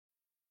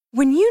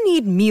When you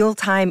need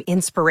mealtime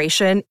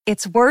inspiration,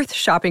 it's worth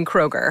shopping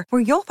Kroger,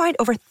 where you'll find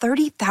over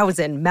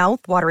 30,000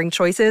 mouth-watering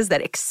choices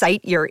that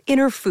excite your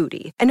inner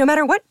foodie. And no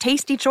matter what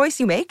tasty choice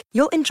you make,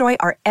 you'll enjoy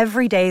our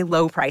everyday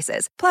low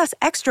prices, plus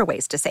extra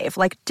ways to save,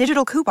 like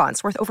digital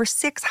coupons worth over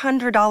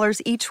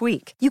 $600 each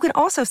week. You can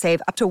also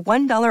save up to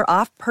 $1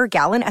 off per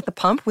gallon at the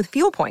pump with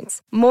fuel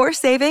points. More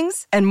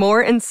savings and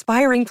more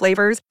inspiring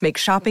flavors make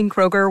shopping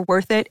Kroger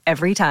worth it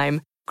every time.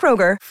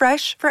 Kroger,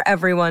 fresh for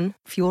everyone.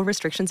 Fuel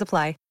restrictions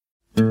apply.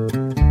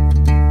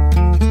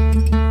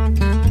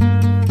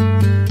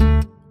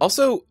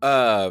 Also,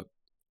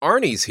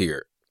 Arnie's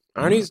here.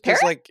 Arnie's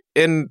just like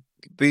in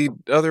the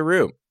other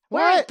room.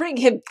 What? Bring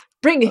him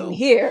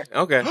here.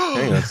 Okay,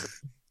 hang on.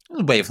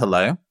 Wave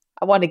hello.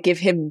 I want to give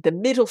him the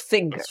middle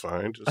finger. That's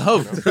fine.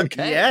 Just,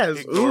 Okay.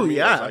 Yes. Ooh,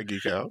 yeah. I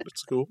geek out.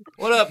 It's cool.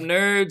 What up,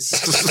 nerds?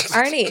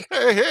 Arnie.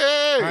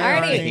 Hey.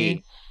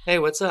 Arnie. Hey,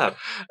 what's up?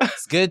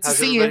 It's good to How's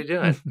see everybody you.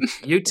 doing?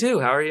 You too.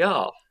 How are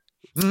y'all?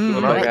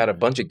 I got a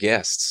bunch of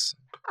guests.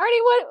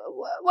 Arnie,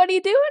 what are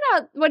you doing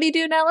out? What do you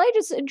do in LA?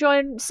 Just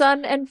enjoying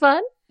sun and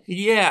fun?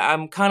 Yeah,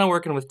 I'm kind of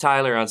working with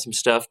Tyler on some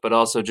stuff, but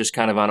also just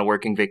kind of on a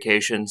working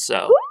vacation.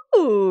 So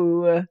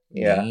Ooh.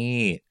 yeah,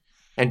 Neat.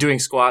 and doing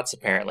squats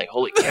apparently.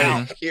 Holy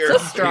cow! So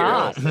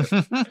strong.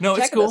 No,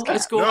 it's Check cool. this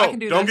It's cool. No, I can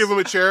do don't this. give him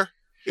a chair.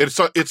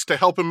 It's to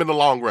help him in the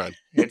long run.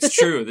 It's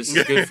true. This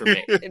is good for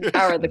me.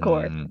 Empower the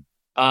core.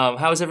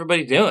 How's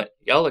everybody doing?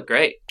 Y'all look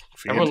great.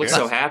 Everyone looks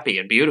so happy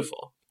and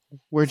beautiful.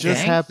 We're just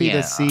Thank happy you.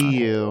 to see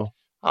you.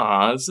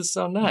 Aw, this is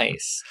so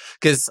nice.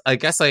 Because I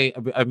guess I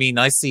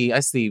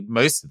see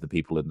most of the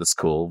people in the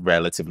school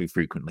relatively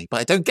frequently, but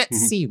I don't get to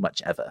see you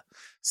much ever.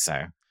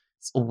 So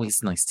it's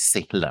always nice to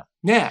say hello.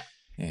 Yeah.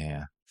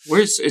 Yeah.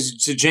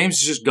 So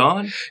James just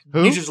gone?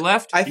 Who? He just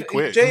left? He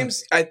quit.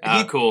 James,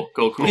 Cool.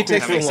 he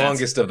takes That the makes sense.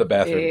 longest of the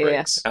bathroom Yeah.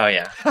 breaks. Oh,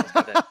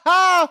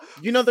 yeah.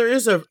 You know, there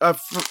is a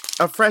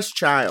fresh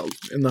child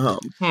in the home.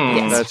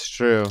 Yes. That's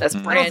true. That's I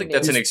don't brand think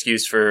that's new. an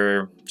excuse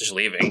for just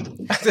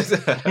leaving.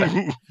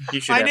 You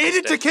should have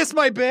to stay. kiss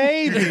my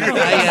baby.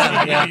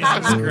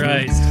 Jesus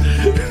Christ.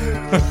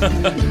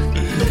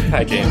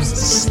 Hi, James.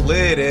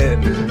 Slid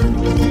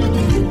in.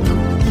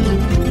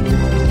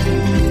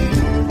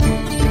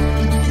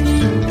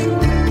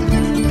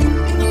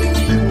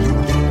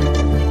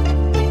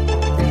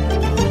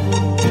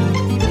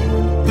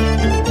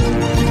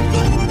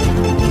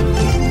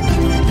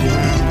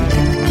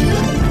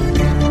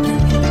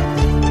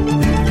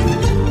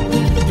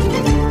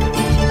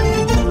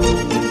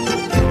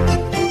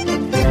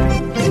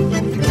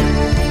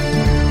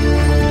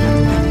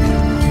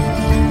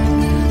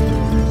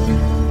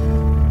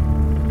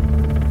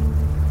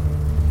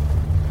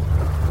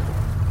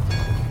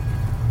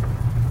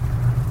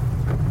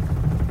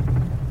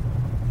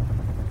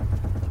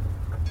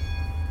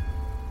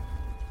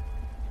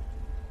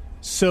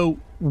 So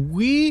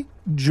we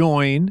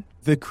join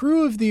the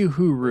crew of the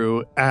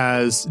Uhuru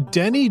as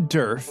Denny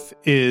Durf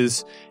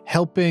is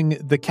helping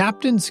the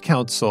Captain's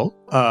Council,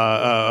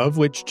 of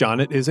which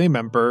Jonnet is a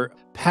member,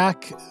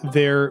 pack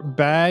their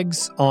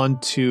bags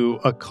onto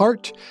a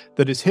cart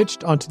that is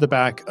hitched onto the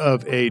back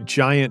of a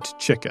giant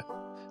chicken.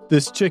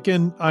 This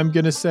chicken, I'm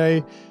going to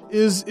say,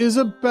 is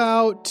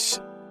about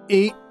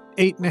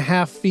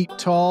 8.5 feet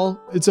tall.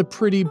 It's a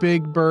pretty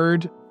big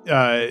bird.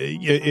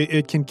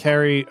 It can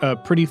carry a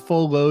pretty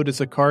full load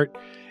as a cart.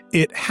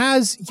 It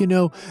has,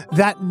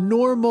 that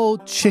normal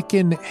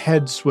chicken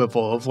head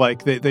swivel of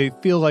like they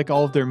feel like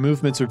all of their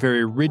movements are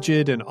very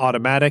rigid and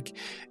automatic.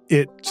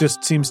 It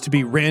just seems to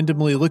be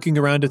randomly looking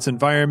around its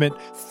environment,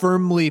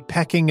 firmly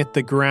pecking at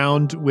the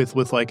ground with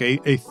like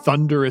a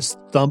thunderous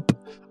thump.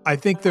 I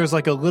think there's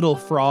like a little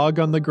frog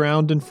on the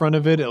ground in front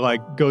of it. It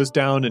like goes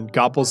down and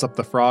gobbles up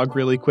the frog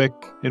really quick.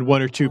 And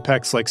one or two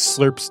pecks like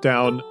slurps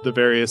down the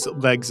various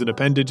legs and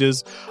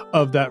appendages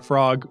of that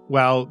frog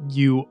while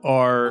you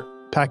are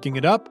packing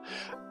it up.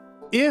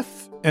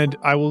 And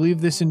I will leave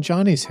this in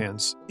Johnny's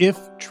hands, if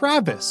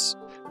Travis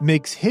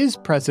makes his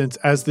presence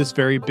as this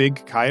very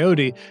big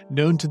coyote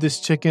known to this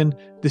chicken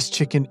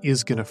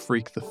is going to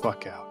freak the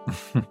fuck out.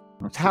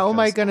 How am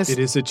I going to It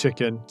is a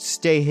chicken.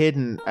 stay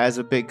hidden as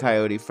a big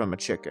coyote from a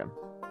chicken?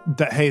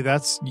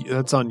 That's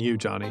on you,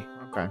 Johnny.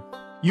 Okay.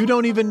 You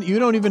don't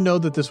even know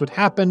that this would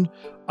happen.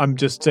 I'm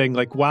just saying,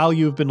 like, while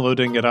you've been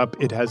loading it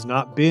up, it has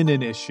not been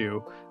an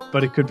issue,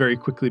 but it could very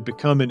quickly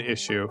become an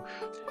issue.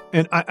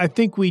 And I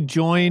think we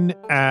join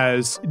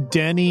as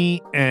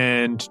Denny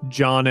and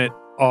Jonnet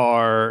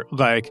are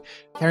like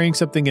carrying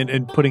something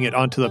and putting it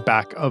onto the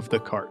back of the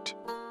cart.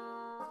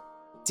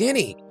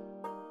 Danny,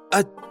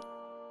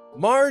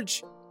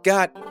 Marge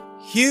got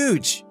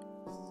huge.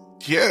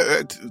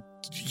 Yeah,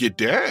 your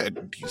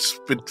dad. He's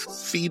been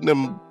feeding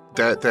him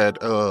that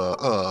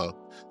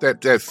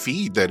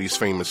feed that he's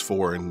famous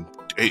for, and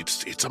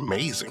it's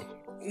amazing.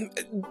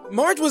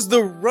 Marge was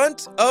the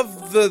runt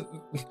of the...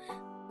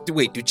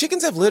 Wait, do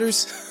chickens have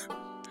litters?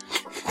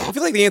 I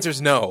feel like the answer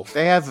is no.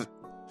 They have...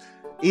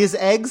 Is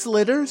eggs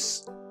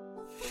litters?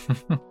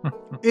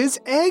 Is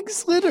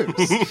eggs litters?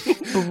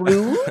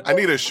 Brood? I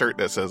need a shirt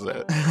that says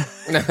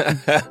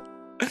that.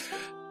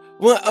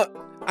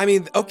 Well, I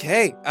mean,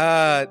 okay.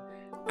 I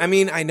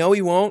know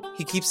he won't.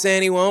 He keeps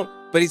saying he won't,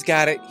 but he's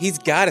got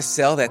to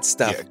sell that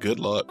stuff. Yeah, good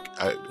luck.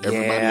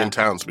 Everybody in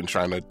town's been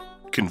trying to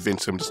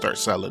convince him to start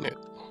selling it.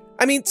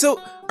 I mean,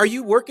 so are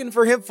you working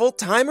for him full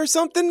time or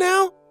something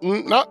now?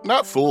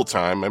 Not full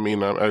time. I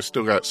mean, I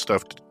still got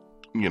stuff,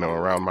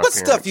 around my. What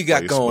stuff you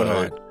got going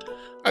on?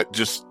 I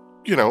just,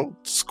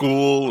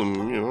 school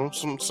and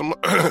some,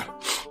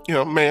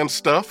 man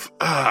stuff.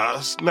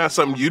 It's not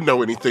something you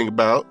know anything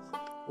about.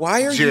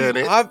 Why are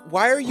Janet.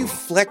 Why are you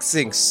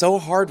flexing so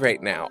hard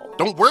right now?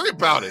 Don't worry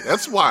about it.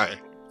 That's why.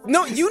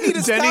 No, you need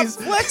to stop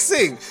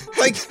flexing.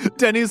 Like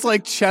Denny's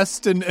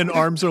chest and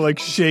arms are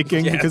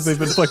shaking because they've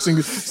been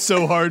flexing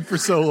so hard for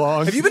so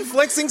long. Have you been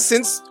flexing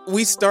since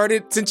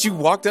you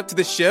walked up to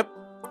the ship?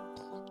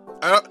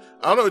 I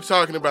don't know what you're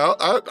talking about.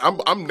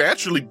 I'm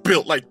naturally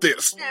built like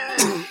this.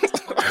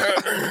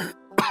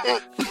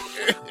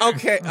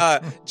 Okay,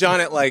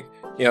 Jonet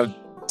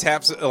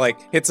taps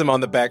hits him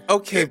on the back.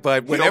 Okay,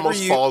 bud. He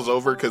almost falls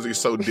over because he's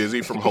so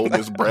dizzy from holding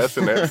his breath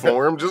in that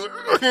form. Just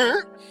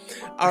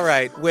all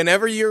right.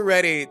 Whenever you're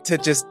ready to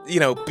just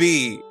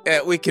be,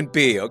 we can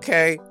be.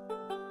 Okay.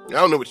 I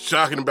don't know what you're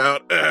talking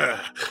about.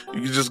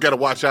 You just got to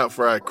watch out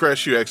for I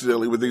crush you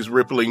accidentally with these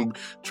rippling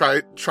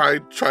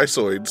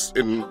trisoids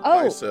and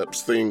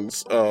biceps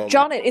things.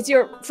 Jonet, is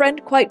your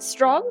friend quite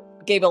strong?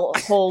 Gable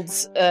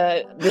holds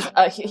this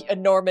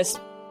enormous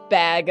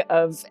bag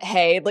of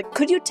hay.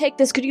 Could you take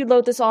this? Could you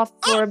load this off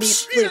for me,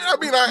 please? Yeah, I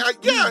mean,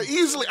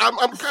 easily. I'm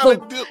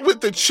kind of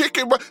with the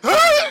chicken. Help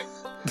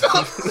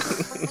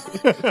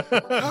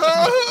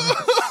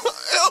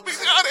me,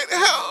 Jonet,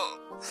 help.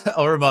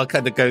 Oromar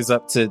kind of goes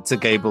up to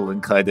Gable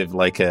and kind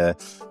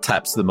of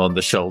taps them on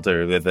the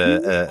shoulder with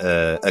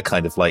a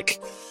kind of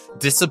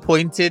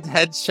disappointed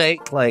head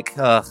shake.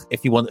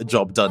 If you want a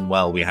job done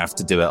well, we have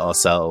to do it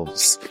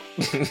ourselves.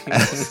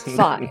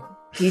 Fine.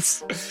 He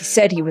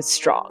said he was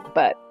strong,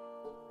 but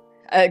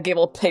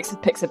Gable picks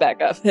it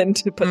back up and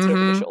puts it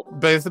over the shoulder.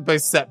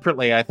 Both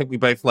separately. I think we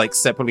both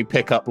separately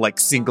pick up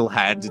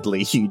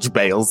single-handedly huge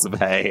bales of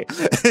hay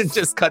and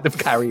just kind of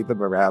carry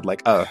them around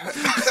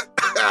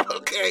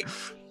okay.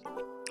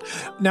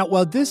 Now,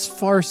 while this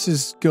farce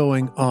is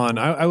going on,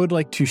 I would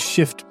like to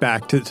shift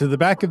back to the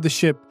back of the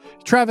ship.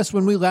 Travis,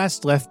 when we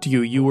last left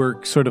you, you were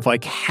sort of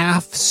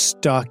half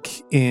stuck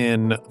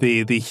in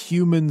the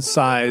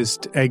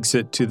human-sized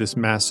exit to this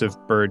massive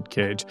bird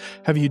cage.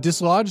 Have you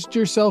dislodged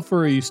yourself,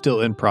 or are you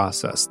still in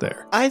process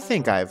there? I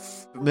think I've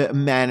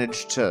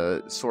managed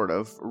to sort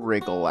of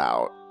wriggle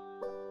out.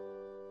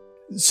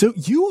 So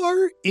you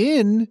are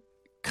in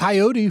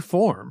coyote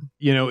form.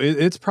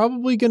 It's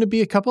probably going to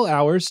be a couple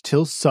hours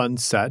till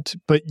sunset,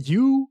 but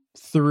you,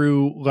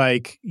 through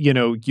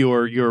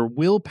your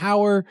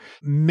willpower,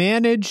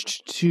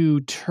 managed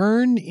to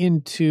turn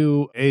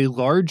into a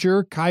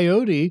larger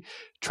coyote,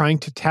 trying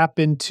to tap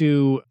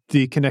into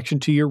the connection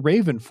to your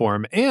raven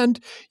form. And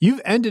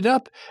you've ended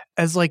up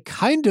as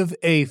kind of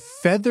a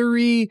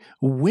feathery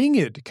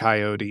winged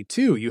coyote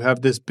too. You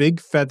have this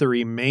big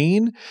feathery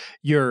mane.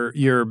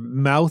 Your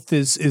mouth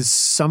is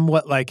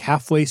somewhat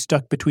halfway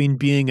stuck between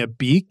being a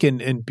beak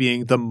and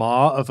being the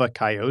maw of a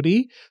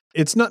coyote.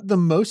 It's not the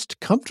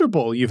most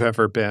comfortable you've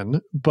ever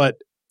been, but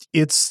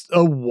it's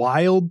a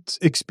wild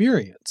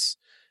experience.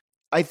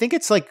 I think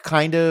it's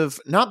kind of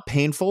not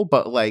painful,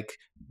 but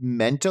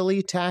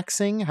mentally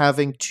taxing,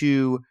 having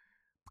to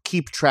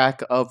keep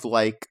track of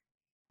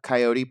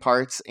coyote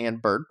parts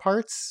and bird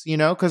parts,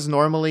 because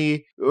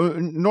normally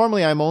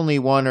I'm only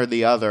one or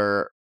the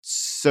other.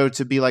 So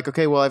to be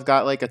okay, well, I've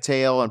got a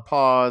tail and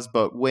paws,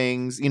 but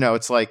wings,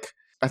 it's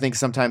I think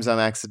sometimes I'm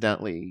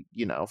accidentally,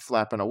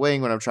 flapping a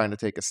wing when I'm trying to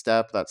take a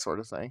step, that sort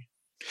of thing.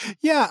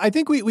 Yeah, I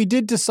think we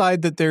did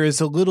decide that there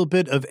is a little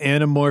bit of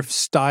Animorph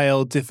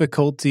style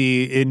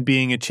difficulty in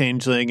being a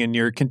changeling, and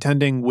you're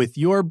contending with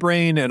your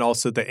brain and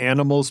also the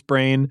animal's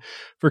brain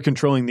for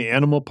controlling the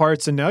animal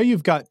parts. And now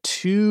you've got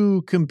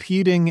two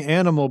competing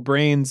animal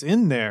brains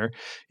in there.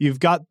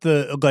 You've got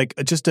the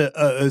just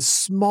a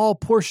small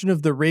portion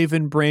of the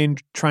raven brain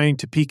trying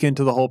to peek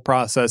into the whole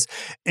process,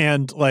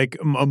 and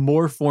a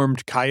more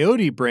formed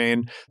coyote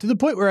brain, to the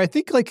point where I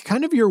think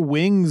kind of your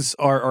wings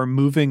are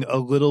moving a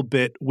little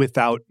bit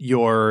without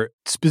your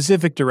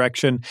specific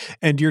direction,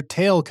 and your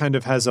tail kind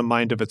of has a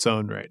mind of its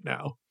own right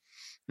now.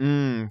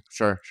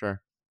 Sure.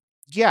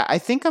 Yeah, I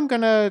think I'm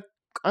gonna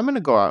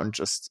go out and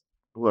just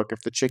look.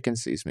 If the chicken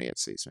sees me, it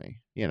sees me,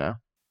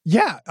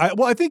 Yeah,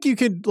 I think you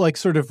could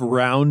sort of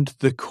round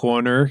the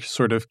corner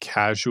sort of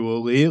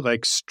casually,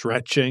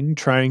 stretching,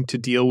 trying to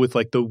deal with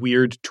the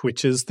weird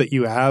twitches that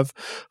you have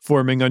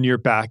forming on your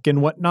back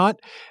and whatnot.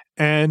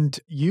 And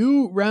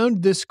you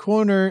round this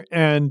corner,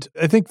 and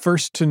I think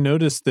first to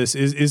notice this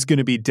is going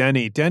to be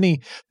Denny. Denny,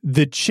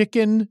 the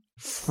chicken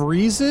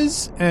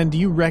freezes, and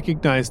you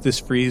recognize this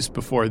freeze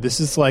before.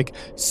 This is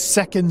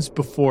seconds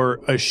before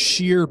a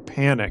sheer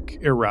panic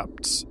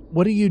erupts.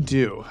 What do you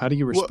do? How do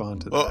you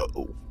respond to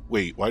that?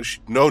 wait, why does she?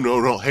 No.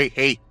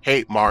 Hey,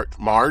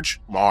 Marge.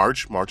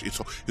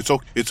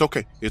 It's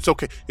okay.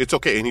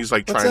 And he's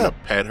like What's trying up?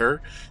 to pet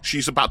her.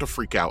 She's about to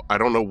freak out. I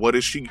don't know why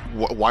is she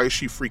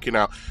freaking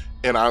out?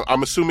 And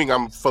I'm assuming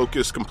I'm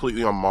focused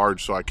completely on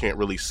Marge, so I can't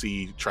really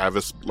see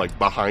Travis like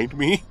behind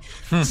me.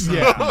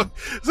 Yeah.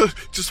 So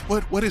just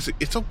what is it?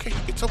 It's okay.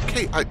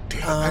 I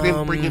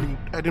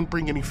didn't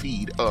bring any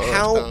feed.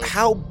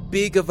 How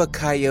big of a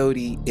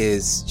coyote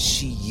is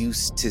she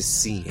used to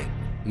seeing,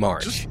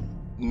 Marge? Just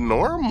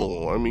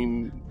normal. I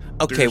mean,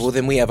 Okay, well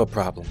then we have a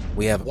problem.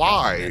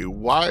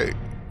 Why?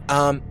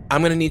 I'm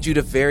gonna need you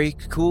to very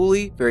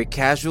coolly, very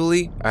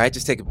casually, all right,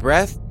 just take a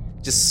breath,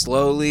 just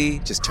slowly,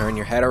 just turn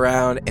your head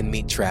around and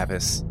meet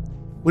Travis.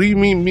 What do you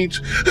mean, meet?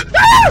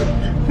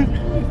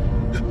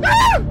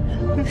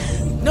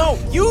 No,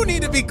 you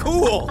need to be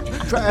cool.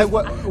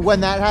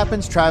 When that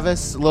happens,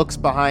 Travis looks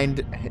behind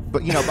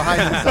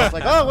himself,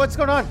 like, "Oh, what's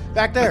going on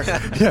back there?"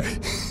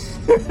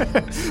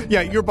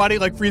 Yeah, your body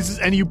like freezes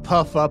and you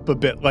puff up a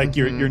bit, like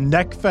your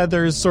neck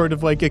feathers sort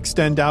of like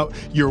extend out,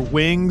 your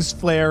wings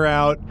flare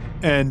out,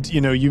 and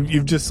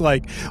you've just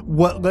like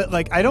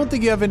I don't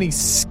think you have any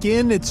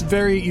skin.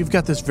 You've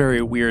got this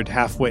very weird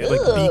halfway like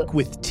beak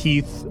with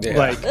teeth,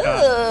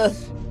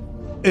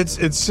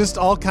 it's just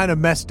all kind of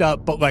messed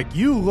up, but like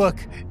you look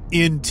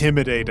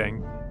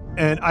intimidating.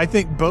 And I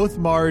think both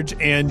Marge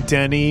and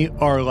Denny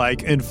are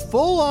like in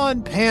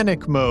full-on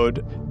panic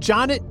mode.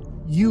 Jonnet,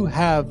 you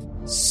have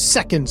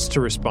seconds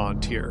to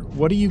respond here.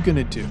 What are you going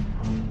to do?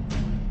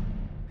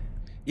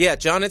 Yeah,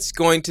 Jonnet's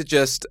going to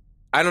just,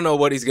 I don't know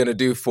what he's going to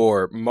do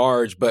for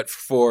Marge, but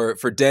for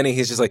Denny,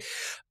 he's just like,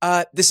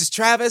 this is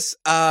Travis.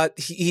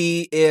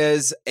 He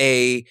is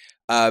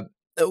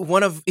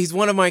one of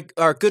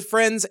our good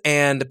friends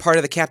and part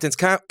of the captain's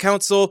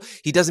council.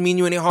 He doesn't mean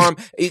you any harm.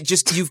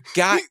 You've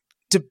got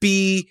to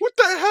be. What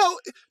the hell?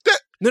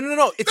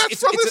 No. That's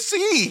from the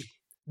sea.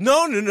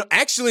 No.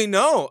 Actually,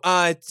 no.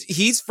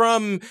 He's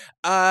from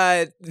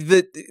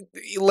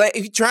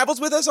he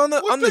travels with us on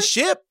the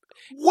ship.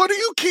 What do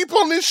you keep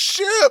on this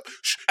ship?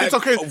 It's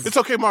okay. It's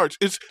okay, Marge.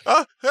 It's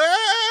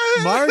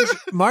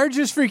Marge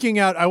is freaking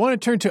out. I want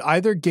to turn to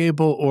either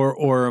Gable or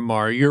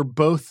Oromar. You're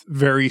both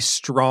very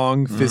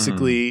strong,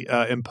 physically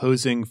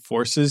imposing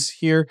forces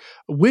here.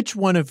 Which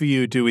one of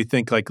you do we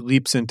think like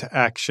leaps into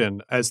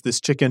action as this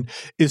chicken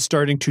is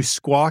starting to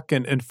squawk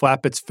and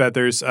flap its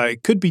feathers?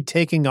 It could be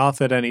taking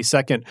off at any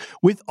second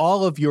with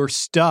all of your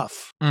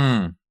stuff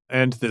and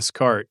this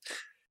cart.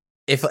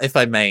 If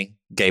I may,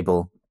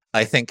 Gable.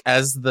 I think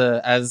as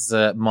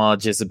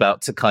Marge is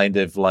about to kind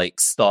of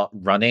like start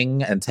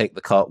running and take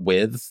the cart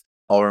with,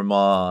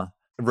 Oromar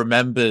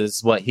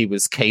remembers what he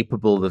was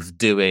capable of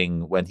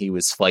doing when he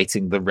was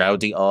fighting the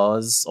Rowdy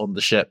R's on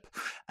the ship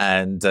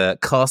and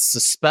casts a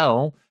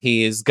spell.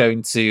 He is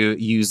going to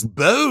use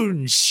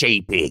bone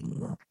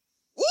shaping.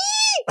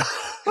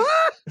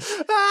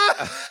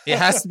 It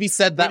has to be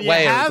said that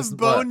way. You have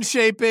bone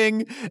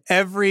shaping.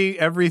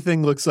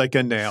 Everything looks like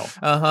a nail.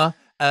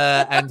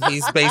 And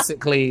he's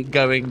basically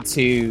going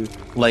to,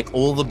 like,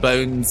 all the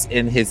bones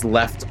in his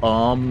left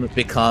arm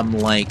become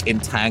like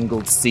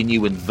entangled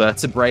sinew and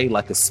vertebrae,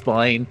 like a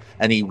spine,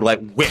 and he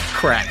like whip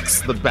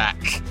cracks the back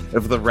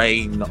of the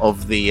rein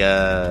of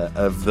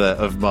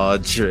of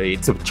Marjorie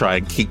to try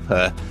and keep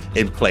her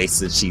in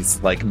place as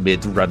she's like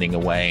mid running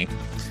away.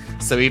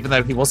 So even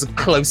though he wasn't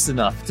close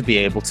enough to be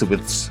able to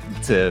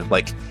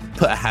like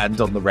put a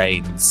hand on the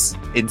reins,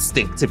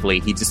 instinctively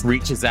he just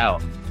reaches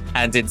out.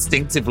 And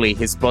instinctively,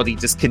 his body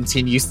just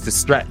continues to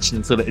stretch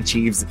until it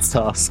achieves its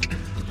task.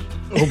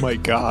 Oh my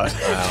god.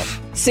 Wow.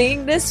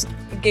 Seeing this,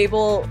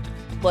 Gable,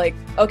 like,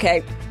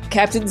 okay,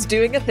 Captain's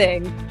doing a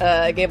thing.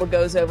 Gable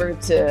goes over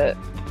to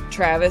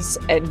Travis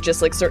and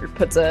just, like, sort of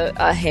puts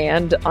a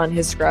hand on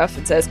his scruff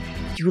and says,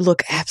 "You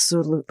look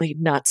absolutely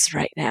nuts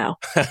right now.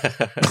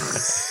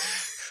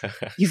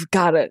 You've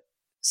got to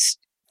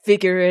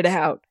figure it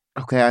out."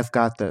 Okay, I've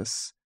got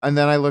this. And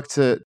then I look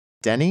to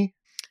Denny.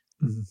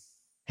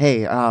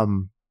 Hey,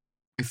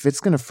 if it's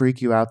gonna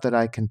freak you out that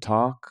I can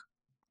talk,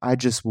 I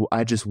just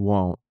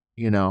won't,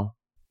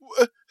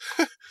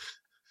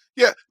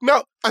 Yeah,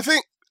 no, I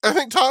think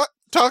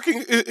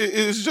talking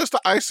is just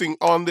the icing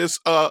on this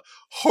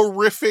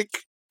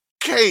horrific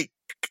cake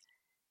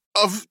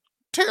of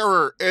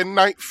terror and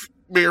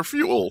nightmare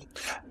fuel.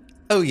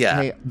 Oh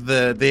yeah, Hey.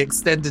 the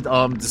extended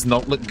arm does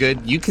not look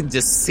good. You can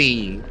just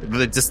see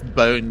the just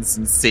bones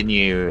and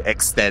sinew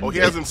extended. Oh, he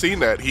hasn't seen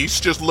that. He's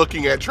just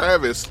looking at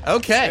Travis.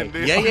 Okay. And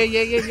then-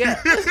 Yeah.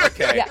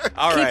 Okay. Yeah,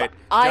 All keep right.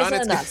 eyes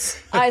Jonnet's on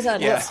us. Eyes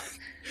on Yeah. us.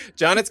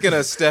 Jonnet's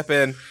gonna step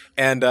in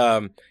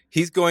and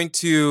he's going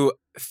to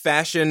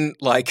fashion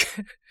like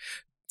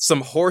some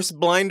horse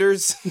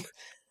blinders.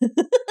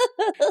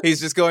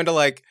 He's just going to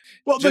like.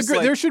 Well, just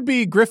like- there should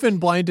be Griffin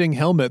blinding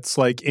helmets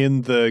like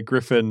in the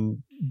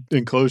Griffin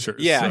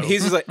enclosures. Yeah, so.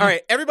 he's just like, all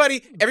right,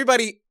 everybody,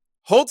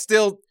 hold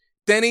still.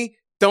 Denny,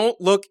 don't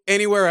look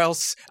anywhere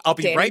else. I'll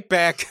be Danny? right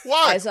back.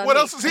 Why? Eyes on What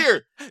me. else is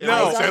here?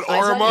 No. Is that Eyes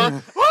on Oromar?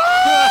 me.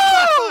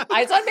 Ah!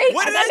 Eyes on me.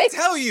 What eyes did on I me.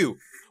 tell you?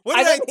 What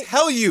Eyes did on I me.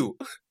 tell you?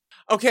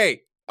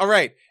 Okay, all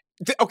right.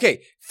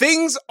 Okay,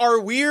 things are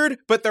weird,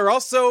 but they're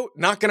also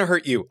not going to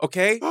hurt you,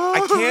 okay?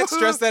 I can't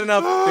stress that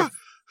enough.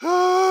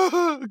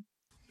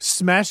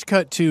 Smash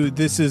cut to,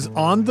 this is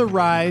on the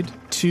ride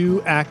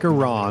to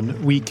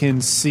Acheron. We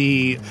can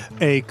see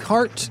a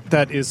cart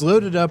that is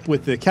loaded up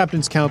with the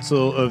Captain's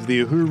Council of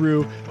the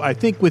Uhuru. I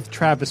think with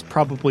Travis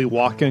probably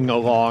walking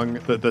along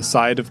the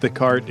side of the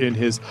cart in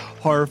his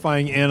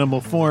horrifying animal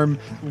form.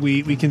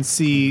 We can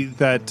see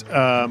that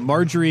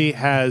Marjorie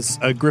has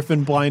a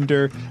griffin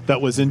blinder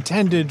that was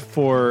intended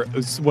for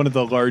one of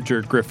the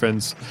larger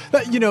griffins.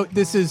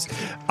 This is,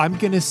 I'm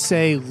going to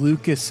say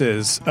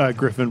Lucas's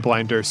griffin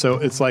blinder. So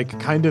it's like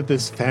kind of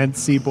this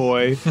fancy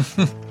boy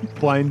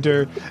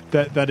blinder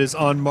that is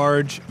on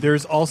Marge.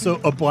 There's also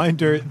a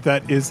blinder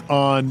that is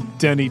on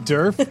Denny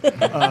Durf.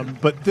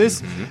 But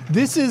this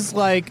is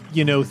like,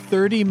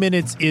 30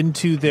 minutes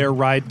into their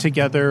ride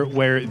together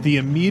where the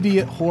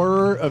immediate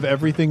horror of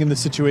everything in the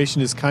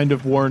situation is kind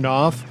of worn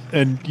off.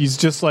 And he's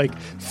just like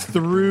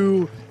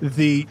through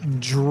the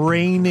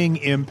draining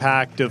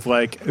impact of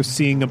like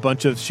seeing a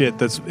bunch of shit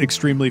that's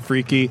extremely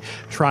freaky,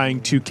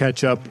 trying to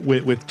catch up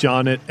with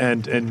Jonnet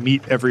and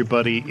meet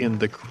everybody in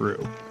the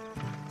crew.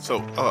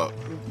 So,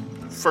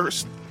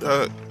 first,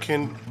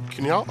 can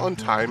y'all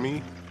untie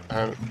me?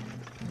 I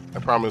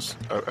promise.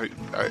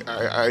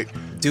 I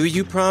Do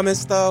you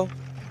promise, though?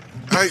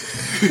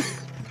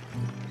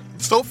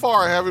 So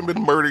far, I haven't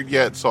been murdered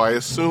yet, so I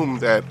assume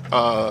that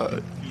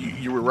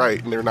you were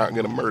right, and they're not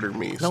going to murder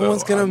me. No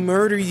one's going to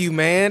murder you,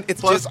 man.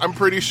 Plus, I'm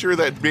pretty sure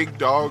that big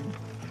dog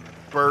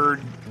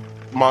bird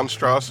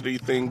monstrosity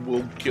thing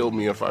will kill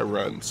me if I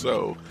run.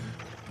 So,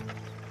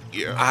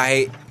 yeah.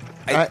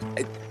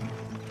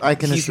 I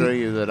can assure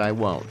you that I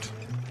won't.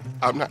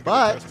 I'm not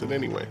going to test it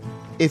anyway.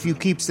 If you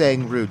keep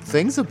saying rude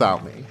things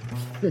about me,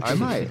 I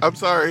might. I'm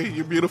sorry.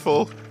 You're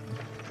beautiful.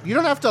 You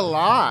don't have to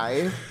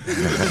lie.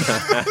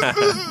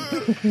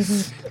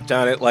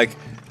 Jonnet, like,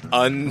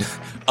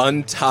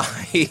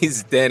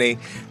 unties Denny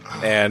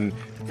and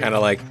kind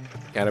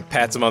of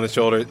pats him on the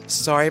shoulder.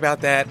 Sorry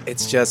about that.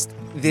 It's just,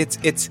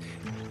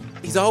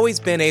 he's always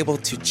been able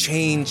to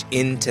change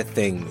into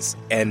things,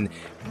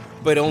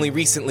 but only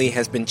recently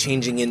has been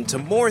changing into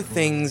more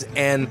things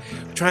and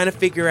trying to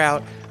figure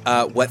out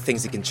what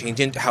things it can change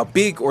into, how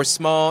big or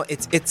small.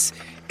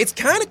 It's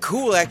kind of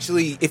cool,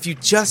 actually, if you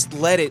just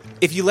let it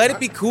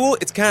be cool,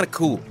 it's kind of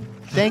cool.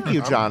 Thank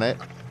you, Jonnet.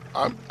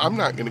 I'm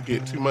not going to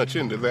get too much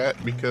into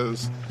that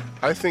because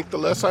I think the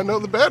less I know,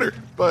 the better.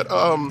 But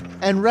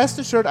and rest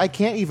assured, I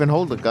can't even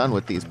hold a gun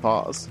with these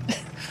paws.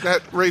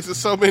 That raises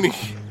so many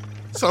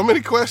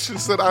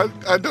questions that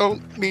I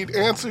don't need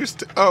answers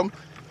to.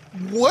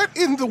 What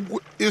in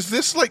the is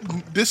this like?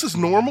 This is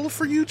normal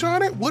for you,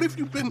 Jonnet? What have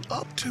you been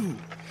up to?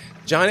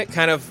 Jonnet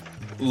kind of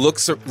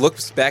looks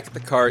back at the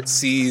cart,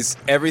 sees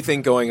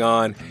everything going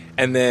on,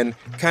 and then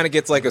kind of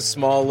gets like a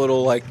small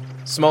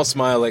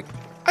smile, like,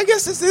 I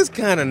guess this is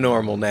kind of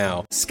normal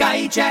now.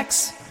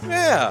 Skyjacks.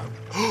 Yeah.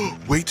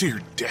 Wait till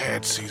your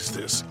dad sees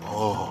this.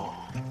 Oh.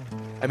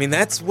 I mean,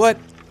 that's what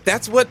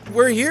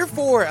we're here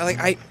for.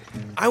 Like,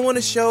 I want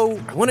to show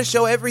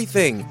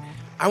everything.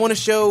 I want to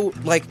show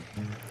like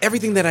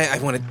everything that I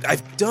want to.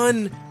 I've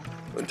done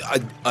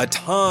a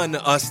ton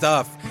of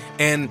stuff,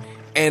 and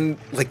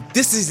like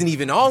this isn't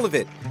even all of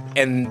it.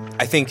 And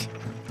I think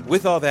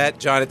with all that,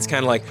 Jonnet's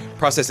kind of like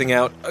processing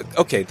out.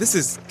 Okay, this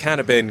has kind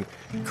of been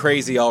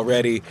crazy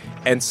already,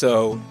 and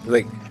so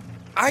like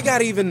I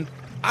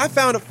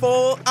found a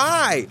full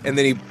eye, and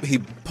then he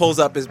pulls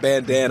up his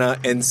bandana,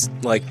 and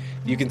like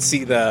you can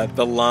see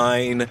the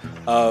line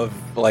of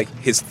like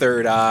his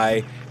third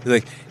eye,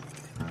 like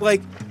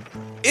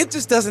it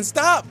just doesn't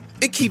stop.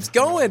 It keeps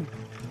going.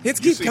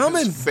 It keeps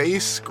coming. His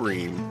face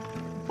scream,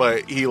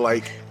 but he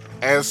like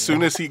as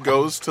soon as he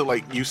goes to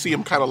like you see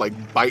him kind of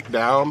like bite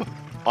down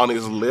on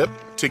his lip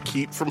to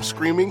keep from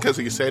screaming because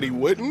he said he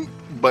wouldn't.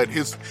 But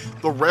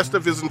the rest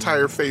of his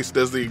entire face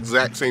does the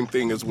exact same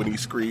thing as when he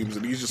screams,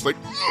 and he's just like,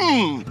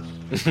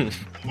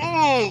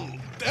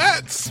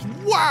 that's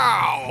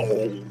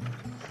wow.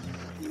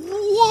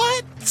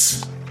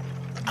 What?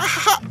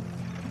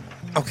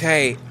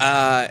 Okay,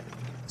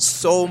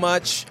 so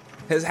much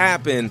has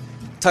happened.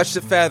 Touch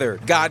the feather,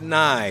 got an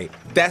eye.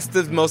 That's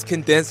the most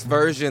condensed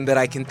version that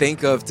I can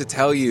think of to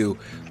tell you.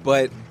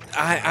 But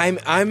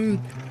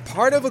I'm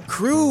part of a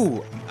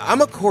crew. I'm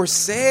a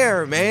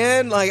Corsair,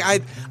 man. Like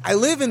I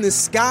live in the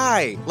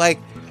sky. Like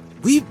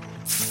we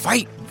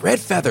fight red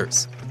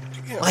feathers,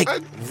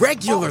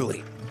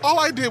 regularly. All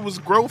I did was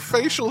grow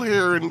facial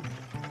hair and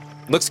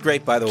looks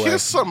great, by the way.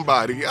 Kiss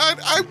somebody.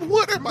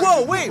 What am I?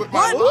 Whoa, wait, with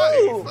what?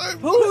 My life?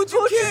 Who'd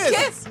you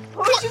kiss?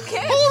 Who'd you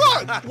kiss?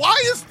 Hold on. Why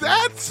is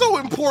that so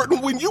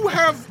important when you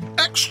have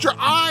extra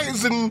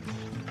eyes and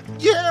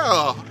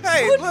yeah?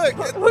 Hey, look.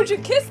 Who'd you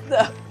kiss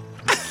though?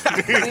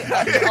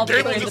 I'll put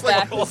it in the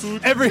back.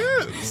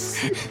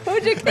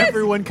 Who'd you kiss?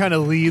 Everyone kind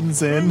of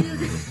leans in.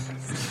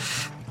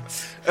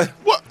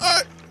 What?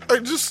 I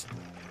just.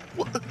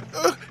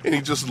 And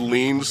he just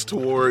leans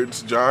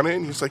towards Johnny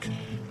and he's like,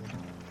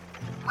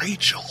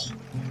 Rachel.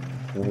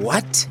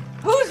 What?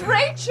 Who's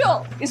Where's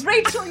Rachel? Is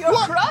Rachel your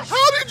What? crush?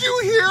 How did you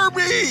hear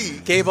me?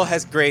 Gable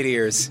has great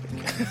ears.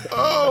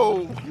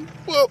 Oh,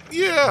 well,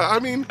 yeah. I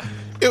mean,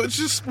 it was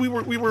just we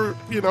were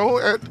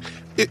at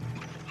it.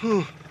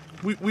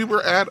 We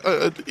were at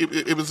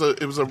it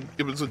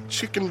was a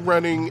chicken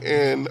running,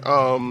 and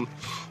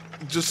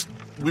just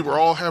we were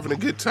all having a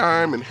good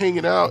time and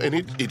hanging out, and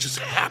it just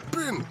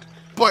happened.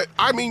 But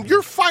I mean,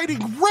 you're fighting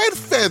red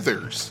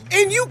feathers,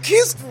 And you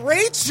kissed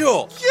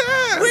Rachel.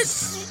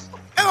 yes.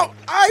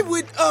 I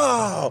would.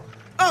 Oh,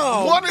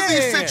 One of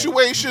these man.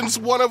 situations,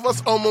 one of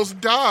us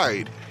almost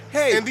died,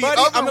 Hey, and the buddy,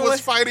 I'm other gonna was let-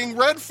 fighting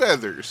red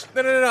feathers.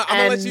 No. I'm gonna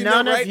let And you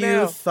none know right of you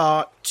now.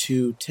 thought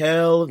to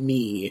tell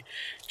me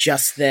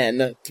just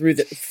then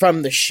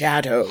from the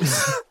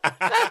shadows.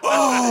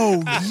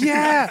 Oh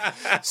yeah.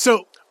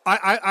 So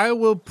I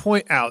will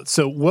point out.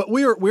 So what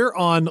we're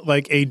on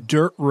like a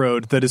dirt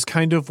road that is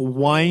kind of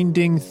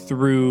winding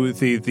through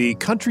the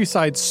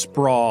countryside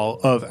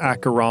sprawl of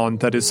Acheron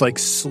that is like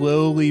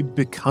slowly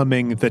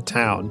becoming the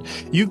town.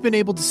 You've been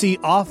able to see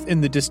off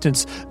in the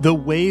distance the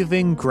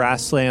waving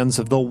grasslands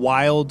of the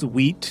wild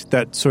wheat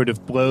that sort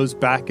of blows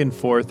back and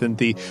forth and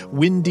the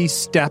windy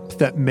steppe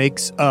that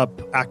makes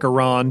up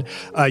Acheron.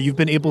 You've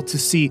been able to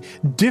see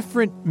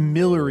different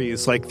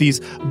milleries, like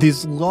these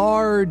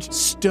large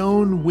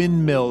stone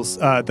windmills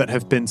that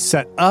have been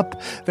set up.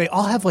 They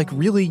all have like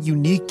really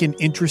unique and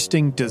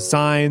interesting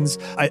designs.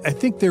 I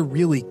think they're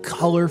really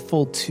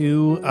colorful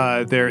too.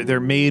 They're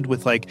made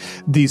with like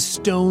these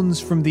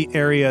stones from the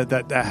area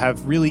that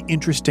have really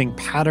interesting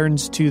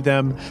patterns to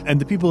them.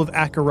 And the people of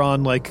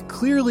Acheron like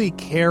clearly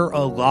care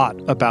a lot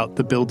about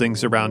the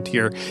buildings around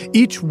here.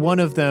 Each one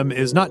of them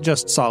is not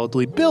just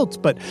solidly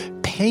built, but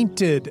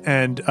painted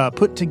and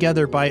put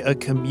together by a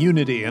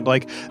community. And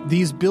like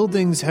these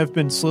buildings have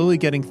been slowly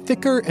getting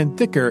thicker and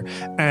thicker,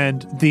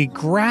 and the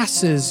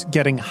grasses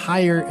getting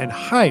higher and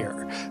higher.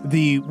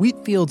 The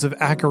wheat fields of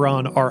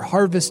Acheron are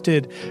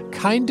harvested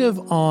kind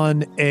of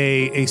on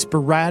a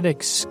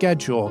sporadic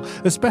schedule,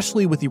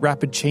 especially with the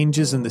rapid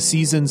changes in the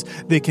seasons.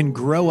 They can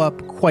grow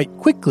up quite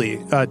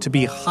quickly to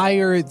be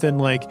higher than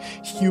like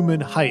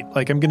human height.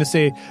 Like I'm going to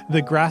say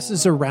the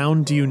grasses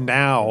around you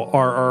now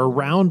are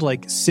around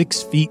like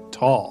 6 feet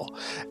tall.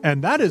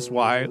 And that is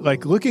why,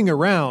 like looking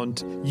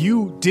around,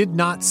 you did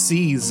not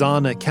see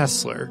Zana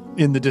Kessler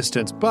in the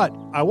distance. But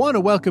I want to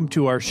welcome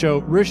to our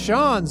show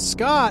Rashawn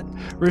Scott.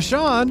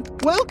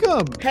 Rashawn,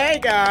 welcome. Hey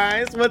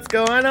guys, what's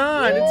going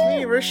on? It's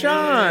me,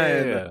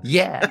 Rashawn.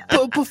 Yeah.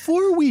 But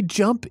before we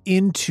jump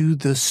into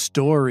the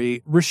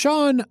story,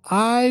 Rashawn,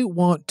 I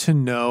want to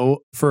know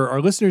for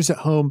our listeners at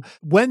home,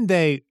 when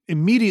they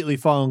immediately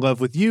fall in love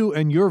with you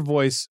and your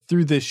voice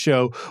through this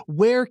show,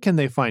 where can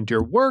they find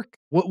your work?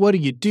 What do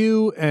you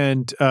do?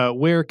 And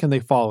where can they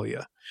follow you?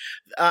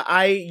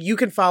 You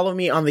can follow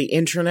me on the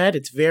internet.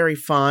 It's very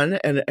fun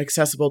and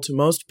accessible to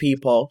most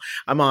people.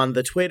 I'm on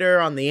the Twitter,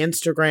 on the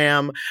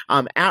Instagram,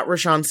 at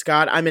Rashawn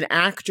Scott. I'm an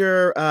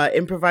actor,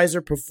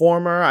 improviser,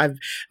 performer. I'm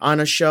on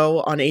a show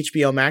on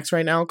HBO Max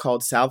right now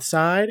called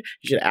Southside.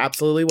 You should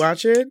absolutely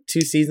watch it.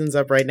 2 seasons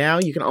up right now.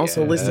 You can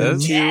also listen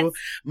to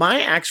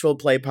my actual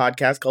play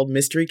podcast called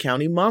Mystery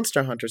County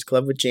Monster Hunters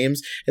Club, which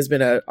James has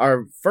been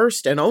our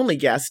first and only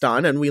guest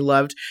on, and we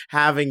loved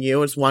having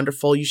you. It's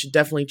wonderful. You should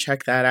definitely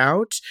check that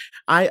out.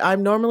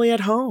 I'm normally at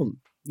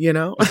home, you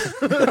know? I've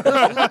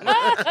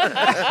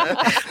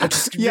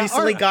just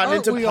recently gotten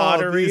into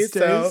pottery,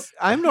 so...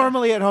 I'm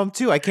normally at home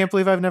too. I can't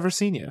believe I've never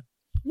seen you.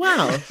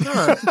 Wow.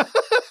 Huh.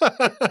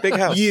 Big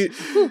house.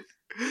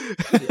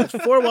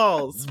 4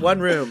 walls, 1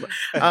 room.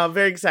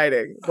 Very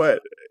exciting,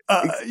 but...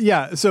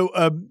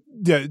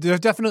 There's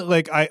definitely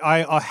like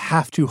I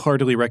have to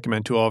heartily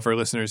recommend to all of our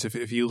listeners,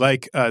 if you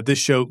like this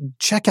show,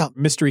 check out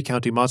Mystery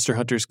County Monster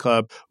Hunters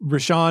Club.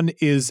 Rashawn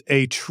is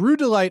a true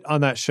delight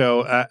on that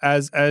show,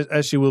 as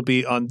she will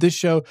be on this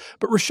show.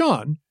 But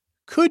Rashawn,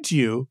 could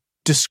you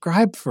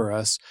describe for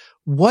us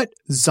what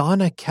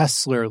Zana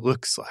Kessler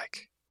looks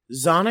like?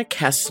 Zana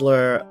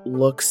Kessler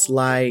looks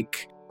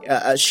like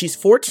she's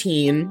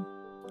 14.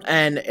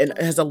 And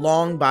has a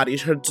long body.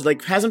 Her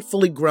like hasn't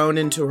fully grown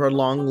into her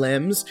long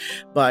limbs,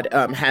 but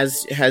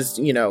has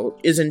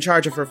is in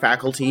charge of her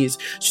faculties.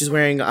 She's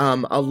wearing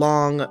a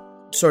long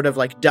sort of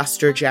like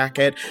duster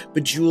jacket,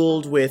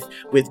 bejeweled with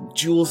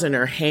jewels in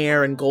her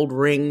hair and gold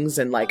rings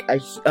and like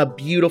a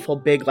beautiful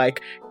big like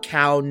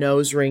cow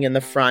nose ring in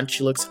the front.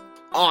 She looks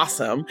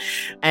awesome.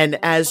 And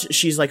as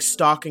she's like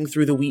stalking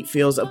through the wheat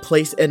fields, a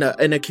place in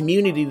a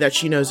community that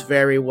she knows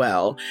very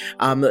well,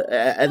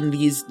 and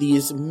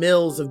these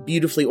mills of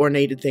beautifully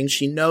ornated things,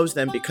 she knows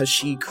them because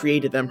she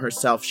created them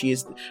herself. She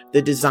is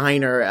the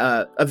designer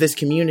of this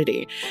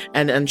community,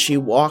 and she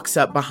walks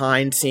up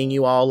behind, seeing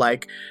you all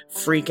like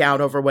freak out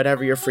over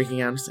whatever you're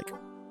freaking out. It's like,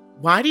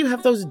 why do you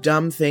have those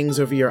dumb things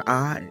over your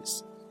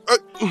eyes?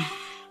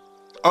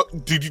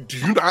 Do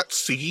you not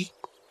see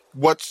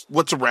what's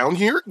around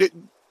here?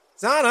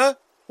 Zana,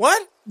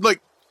 what?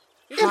 Like,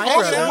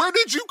 brother. where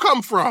did you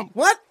come from?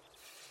 What?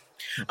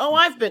 Oh,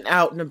 I've been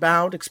out and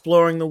about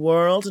exploring the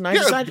world, and I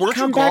decided to weren't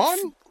come you back.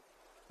 gone?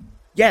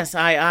 Yes,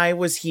 I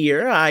was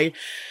here.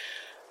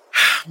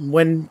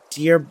 When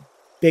dear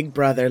big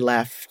brother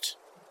left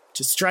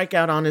to strike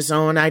out on his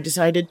own, I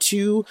decided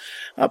to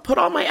put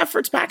all my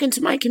efforts back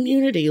into my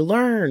community,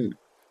 learn,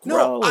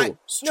 grow,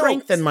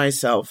 strengthen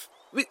myself.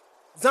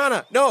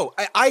 Zana, no,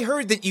 I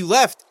heard that you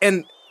left,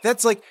 and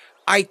that's like,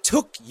 I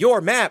took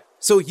your map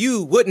so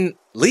you wouldn't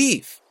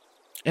leave.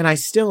 And I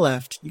still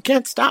left. You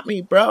can't stop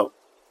me, bro.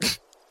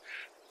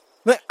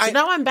 So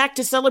now I'm back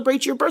to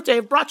celebrate your birthday.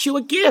 I've brought you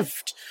a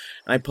gift.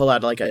 And I pull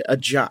out like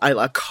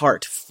a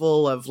cart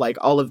full of like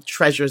all of the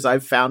treasures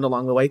I've found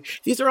along the way.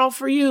 These are all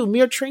for you.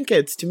 Mere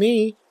trinkets to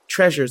me.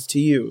 Treasures to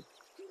you.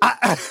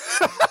 I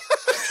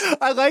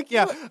like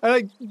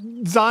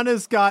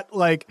Zana's got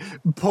like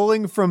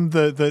pulling from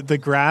the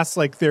grass,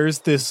 like there's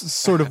this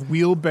sort of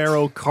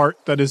wheelbarrow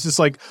cart that is just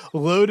like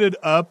loaded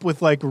up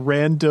with like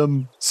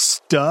random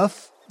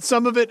stuff.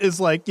 Some of it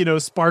is like,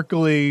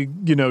 sparkly,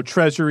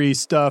 treasury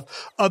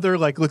stuff. Other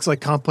like looks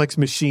like complex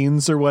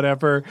machines or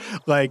whatever.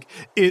 Like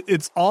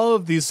it's all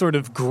of these sort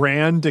of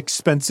grand,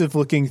 expensive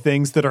looking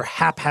things that are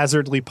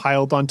haphazardly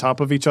piled on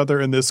top of each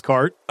other in this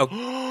cart.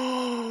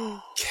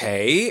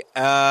 Okay.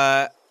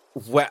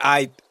 Well,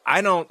 I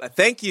don't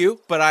thank you,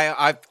 but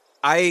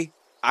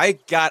I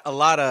got a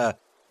lot of,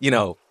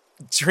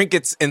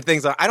 trinkets and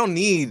things. I don't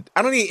need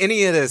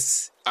any of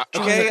this.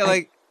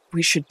 Okay.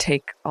 We should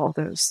take all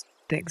those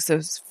things.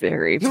 Those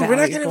very no, we're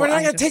not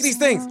gonna take these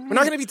things. We're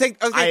not gonna be taking.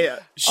 Okay.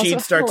 She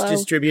starts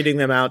distributing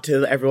them out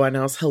to everyone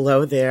else.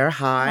 Hello there.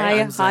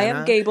 Hi,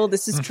 I'm Gable.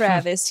 This is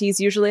Travis.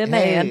 He's usually a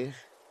man.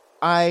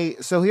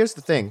 So here's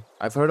the thing.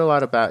 I've heard a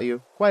lot about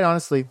you. Quite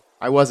honestly,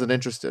 I wasn't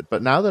interested.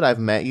 But now that I've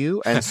met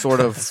you and sort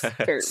of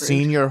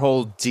seen your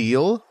whole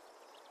deal,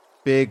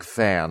 big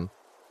fan.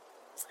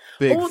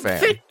 Big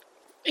fan.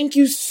 Thank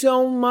you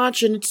so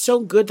much, and it's so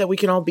good that we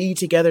can all be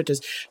together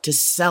to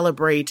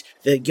celebrate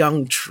the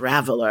young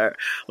traveler.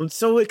 I'm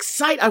so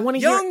excited. I want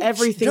to hear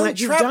everything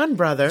that you've done,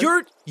 brother.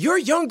 You're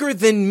younger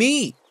than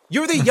me.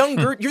 You're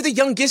the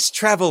youngest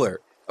traveler.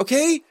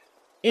 Okay,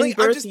 in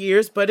birth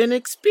years, but in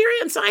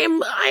experience, I am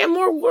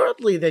more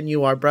worldly than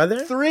you are,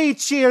 brother. 3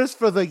 cheers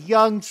for the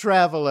young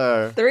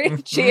traveler.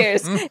 3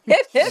 cheers.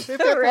 Hip hip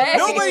hooray!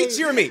 Nobody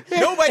cheer me.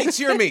 Nobody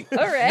cheer me.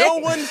 Hooray. No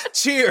one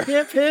cheer.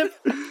 Hip hip.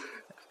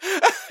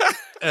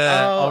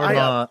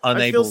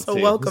 Unable feel so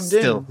to welcomed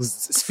still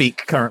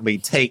speak currently,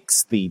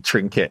 takes the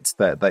trinket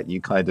that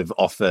you kind of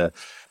offer.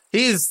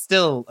 He is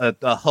still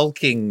a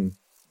hulking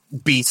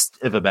beast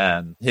of a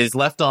man. His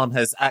left arm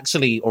has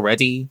actually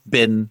already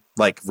been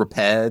like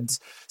repaired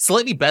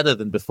slightly better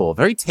than before.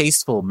 Very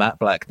tasteful matte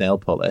black nail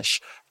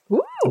polish.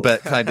 Ooh.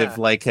 But kind of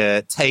like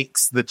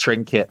takes the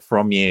trinket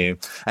from you,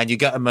 and you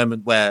get a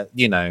moment where,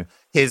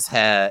 his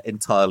hair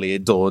entirely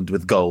adorned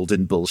with gold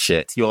and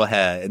bullshit, your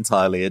hair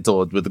entirely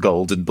adorned with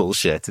gold and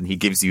bullshit, and he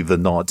gives you the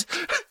nod.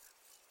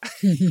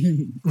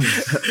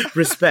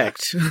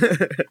 Respect.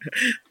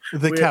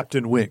 The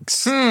captain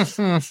winks. Let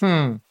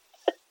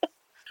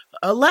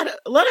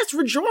us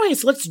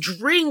rejoice. Let's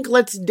drink.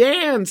 Let's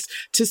dance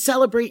to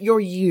celebrate your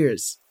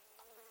years.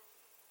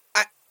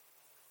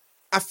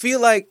 I feel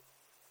like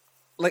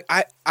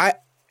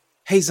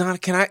hey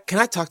Zana, can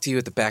I talk to you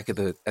at the back of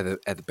the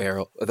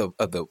barrel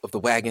of the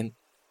wagon?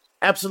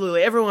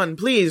 Absolutely. Everyone,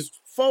 please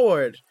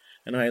forward.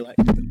 And I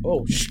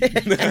oh shit.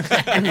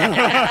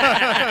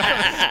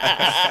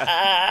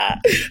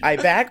 I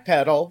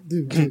backpedal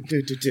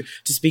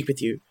to speak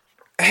with you.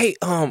 Hey,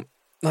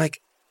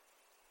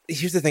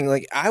 here's the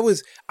thing. I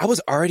was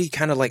already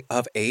kind of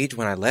of age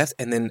when I left,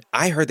 and then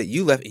I heard that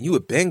you left and you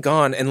had been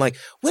gone. And when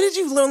did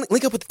you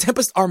link up with the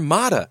Tempest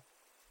Armada?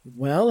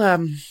 Well,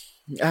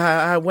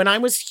 when I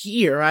was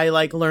here, I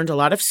learned a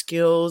lot of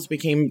skills,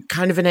 became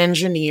kind of an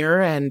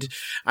engineer, and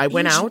I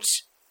went out.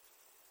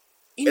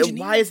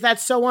 Why is that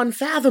so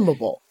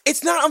unfathomable?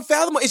 It's not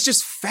unfathomable. It's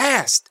just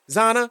fast,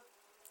 Zana.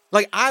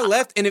 I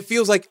left, and it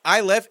feels like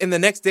I left, and the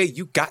next day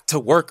you got to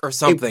work or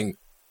something.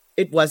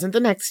 It wasn't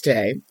the next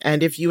day,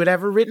 and if you had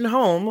ever written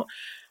home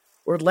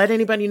or let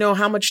anybody know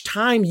how much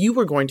time you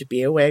were going to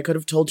be away, I could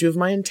have told you of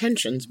my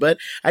intentions, but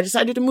I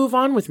decided to move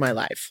on with my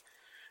life.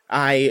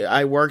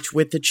 I worked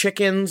with the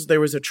chickens. There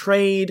was a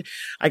trade.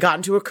 I got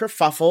into a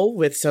kerfuffle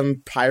with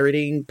some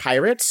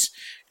pirates.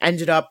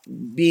 Ended up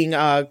being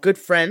good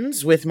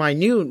friends with my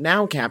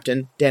now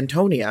captain,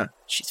 Dantonia.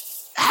 She's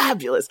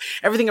fabulous.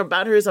 Everything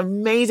about her is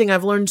amazing.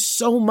 I've learned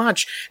so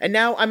much. And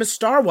now I'm a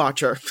Star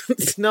Watcher.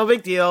 It's no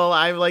big deal.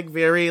 I'm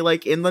very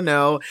in the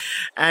know.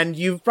 And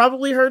you've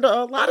probably heard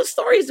a lot of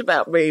stories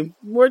about me.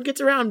 Word gets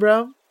around,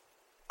 bro.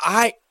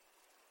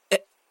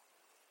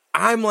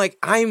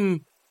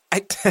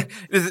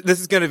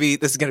 This is gonna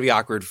be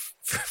awkward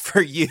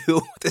for you.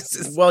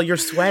 Well, you're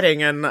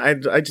sweating, and I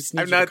just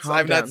need to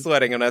calm down. I'm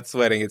not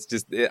sweating. It's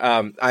just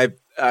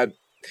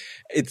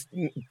it's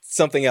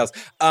something else.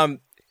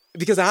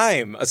 Because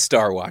I'm a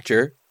Star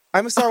Watcher.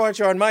 I'm a Star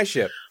Watcher on my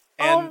ship.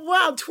 And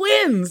wow,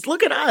 twins!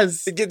 Look at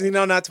us.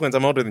 No, not twins.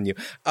 I'm older than you.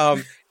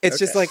 It's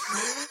just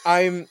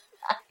I'm.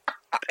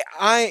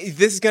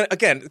 This is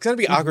it's gonna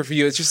be awkward for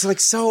you. It's just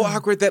so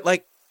awkward that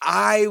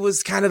I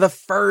was kind of the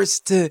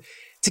first to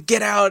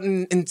get out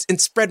and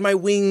spread my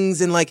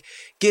wings and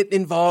get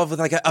involved with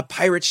like a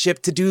pirate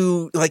ship to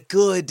do like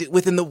good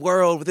within the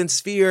world, within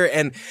Sphere,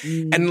 and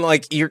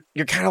like you're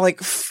kind of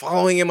like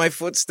following in my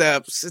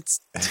footsteps.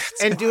 It's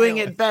and doing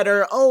it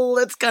better. Oh,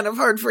 that's kind of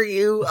hard for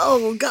you.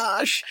 Oh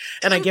gosh.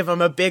 And I give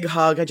him a big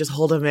hug. I just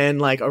hold him in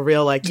like a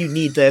real like, you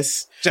need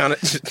this. John,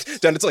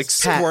 it's like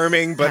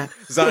squirming, but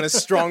Zahn is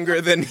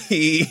stronger than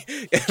he.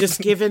 Just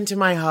give in to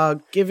my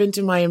hug. Give in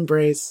to my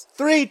embrace.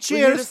 3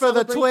 cheers for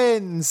the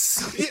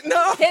twins.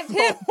 No. Hip,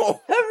 hip.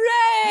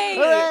 Hooray!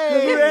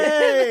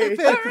 Hooray!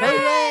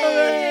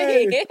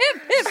 Hooray! Hip,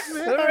 hip.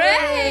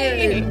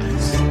 Hooray!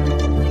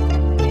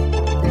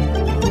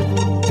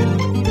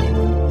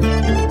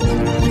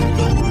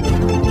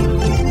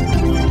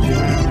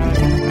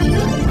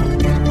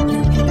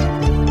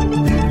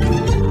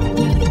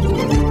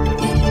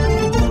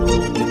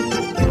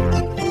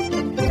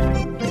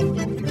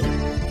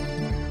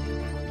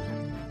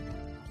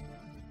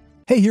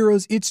 Hey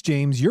heroes, it's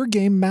James, your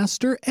game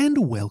master,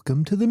 and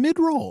welcome to the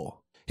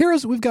mid-roll.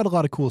 Heroes, we've got a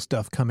lot of cool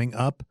stuff coming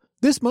up.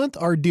 This month,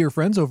 our dear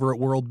friends over at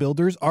World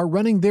Builders are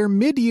running their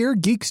mid-year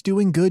Geeks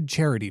Doing Good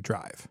charity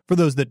drive. For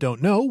those that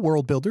don't know,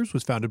 World Builders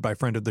was founded by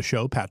friend of the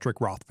show, Patrick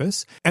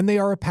Rothfuss, and they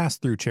are a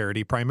pass-through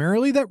charity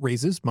primarily that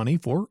raises money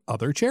for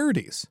other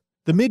charities.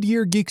 The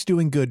mid-year Geeks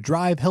Doing Good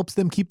drive helps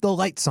them keep the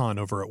lights on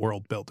over at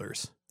World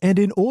Builders. And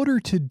in order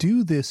to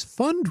do this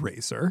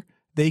fundraiser,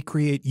 they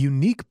create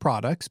unique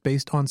products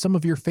based on some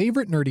of your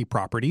favorite nerdy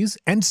properties,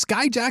 and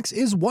Skyjacks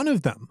is one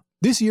of them.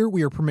 This year,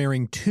 we are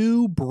premiering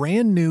 2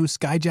 brand new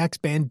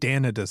Skyjacks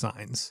bandana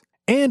designs.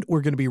 And we're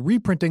going to be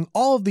reprinting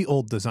all of the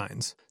old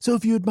designs. So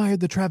if you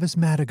admired the Travis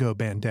Madigo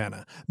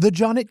bandana, the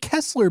Jonnet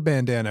Kessler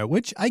bandana,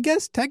 which I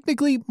guess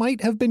technically might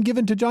have been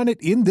given to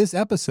Jonnet in this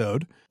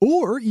episode,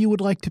 or you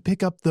would like to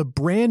pick up the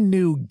brand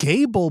new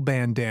Gable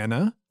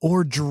bandana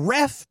or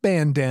Dref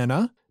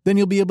bandana, then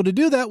you'll be able to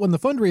do that when the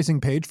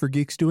fundraising page for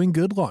Geeks Doing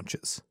Good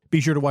launches. Be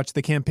sure to watch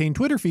the campaign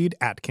Twitter feed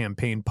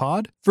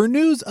 @CampaignPod for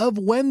news of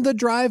when the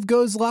drive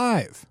goes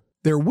live.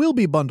 There will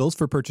be bundles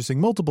for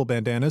purchasing multiple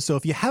bandanas, so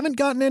if you haven't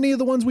gotten any of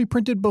the ones we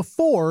printed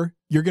before,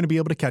 you're going to be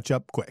able to catch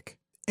up quick.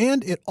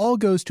 And it all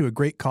goes to a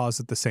great cause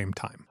at the same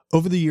time.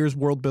 Over the years,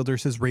 World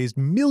Builders has raised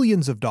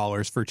millions of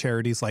dollars for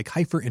charities like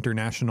Heifer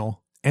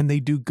International, and they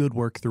do good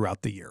work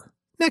throughout the year.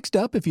 Next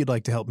up, if you'd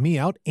like to help me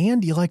out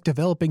and you like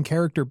developing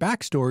character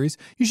backstories,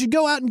 you should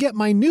go out and get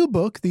my new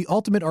book, The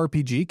Ultimate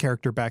RPG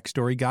Character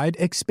Backstory Guide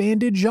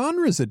Expanded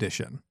Genres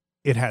Edition.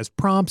 It has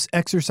prompts,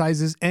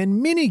 exercises,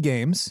 and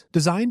mini-games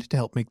designed to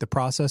help make the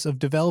process of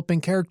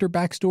developing character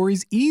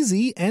backstories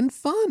easy and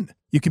fun.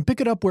 You can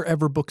pick it up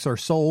wherever books are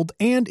sold,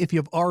 and if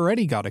you've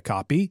already got a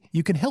copy,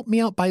 you can help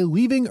me out by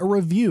leaving a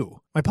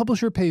review. My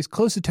publisher pays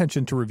close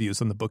attention to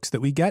reviews on the books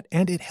that we get,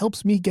 and it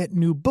helps me get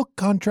new book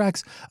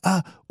contracts,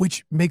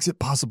 which makes it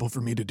possible for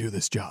me to do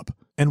this job.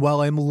 And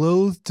while I'm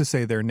loath to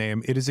say their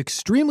name, it is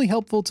extremely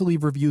helpful to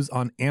leave reviews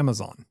on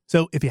Amazon.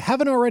 So if you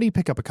haven't already,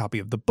 pick up a copy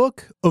of the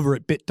book over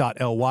at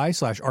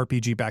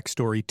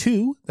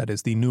bit.ly/RPGBackstory2, that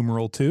is the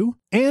numeral 2.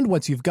 And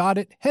once you've got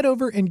it, head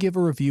over and give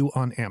a review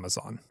on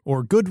Amazon,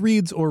 or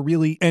Goodreads, or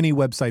really any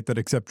website that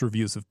accepts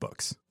reviews of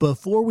books.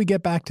 Before we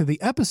get back to the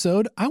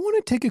episode, I want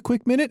to take a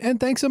quick minute and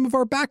thank some of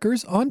our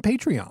backers on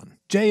Patreon.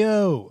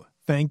 J.O.,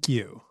 thank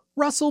you.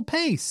 Russell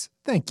Pace,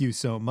 thank you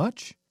so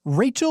much.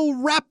 Rachel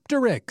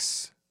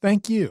Raptorix,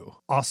 thank you.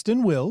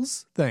 Austin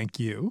Wills, thank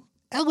you.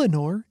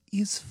 Eleanor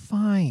is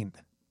fine.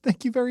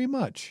 Thank you very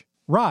much.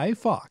 Rye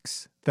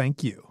Fox,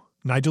 thank you.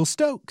 Nigel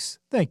Stokes,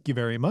 thank you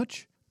very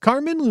much.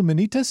 Carmen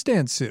Luminita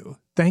Stansu,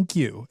 thank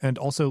you. And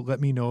also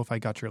let me know if I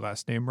got your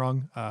last name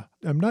wrong.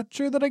 I'm not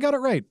sure that I got it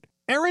right.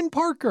 Aaron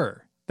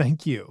Parker,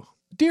 thank you.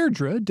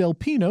 Deirdre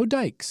Delpino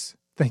Dykes,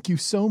 thank you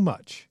so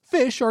much.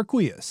 Fish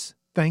Arquias,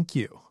 thank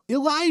you.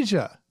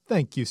 Elijah,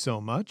 thank you so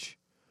much.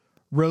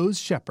 Rose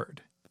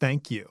Shepherd,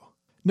 thank you.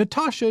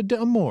 Natasha de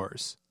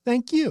Amors,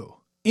 thank you.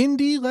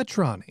 Indy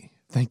Letrani,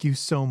 thank you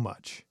so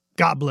much.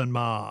 Goblin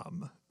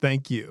Mom,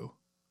 thank you.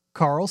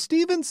 Carl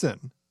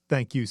Stevenson,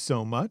 thank you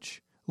so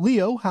much.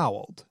 Leo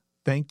Howald,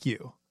 thank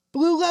you.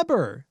 Blue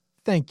Leber,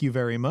 thank you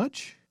very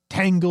much.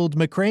 Tangled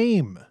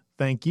McCrame,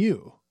 thank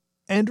you.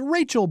 And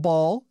Rachel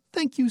Ball,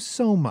 thank you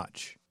so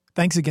much.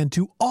 Thanks again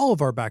to all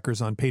of our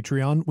backers on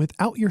Patreon.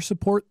 Without your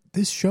support,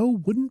 this show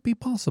wouldn't be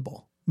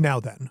possible. Now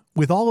then,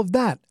 with all of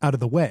that out of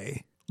the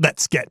way,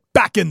 let's get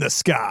back in the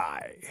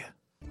sky.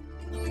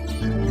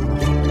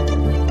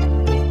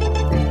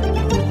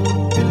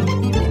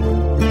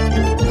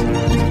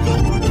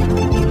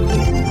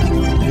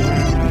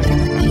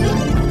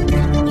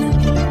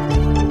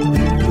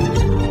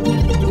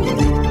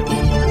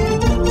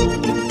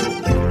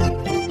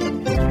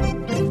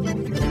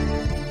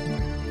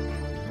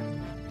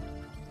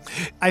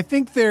 I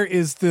think there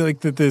is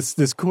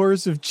this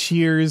chorus of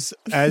cheers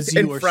as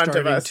you In are front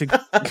of starting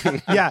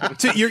us.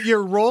 to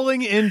you're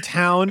rolling in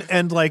town,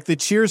 and like the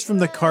cheers from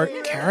the cart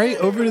carry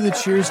over to the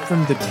cheers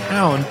from the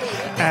town,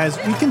 as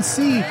we can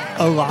see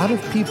a lot of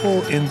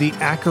people in the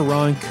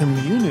Acheron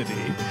community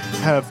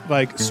have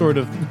like sort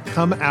of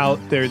come out.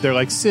 They're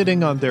like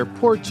sitting on their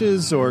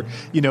porches or,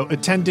 you know,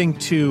 attending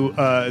to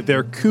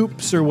their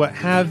coops or what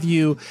have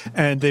you,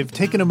 and they've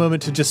taken a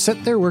moment to just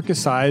set their work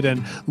aside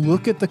and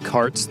look at the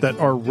carts that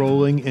are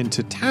rolling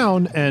into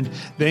town, and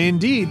they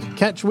indeed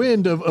catch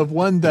wind of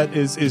one that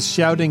is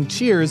shouting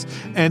cheers,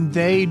 and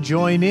they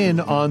join in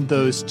on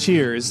those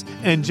cheers.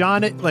 And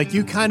John, like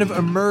you kind of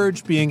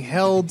emerge being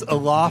held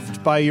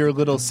aloft by your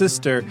little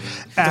sister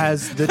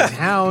as the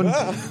town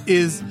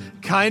is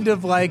kind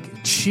of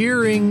like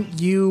cheering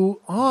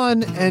you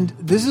on. And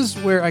this is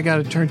where I got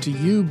to turn to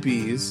you,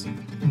 Bees.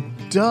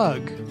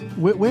 Doug,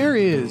 where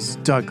is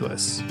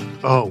Douglas?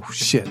 Oh,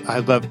 shit. I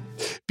love...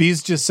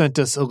 Bees just sent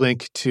us a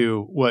link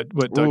to what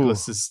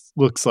Douglas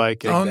looks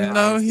like. Oh,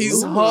 no,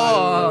 he's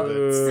hot.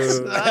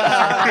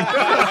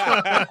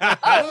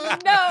 Oh,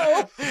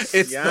 no.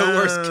 It's the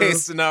worst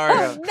case scenario.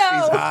 Oh, no.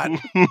 He's hot.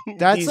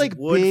 That's These like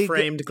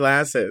wood-framed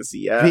glasses.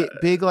 Yeah.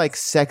 big like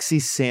sexy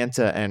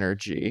Santa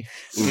energy.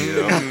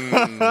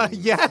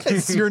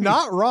 Yes, you're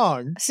not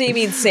wrong. So you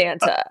mean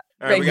Santa.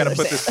 All right, we got to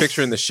Regular put this Santa.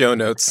 picture in the show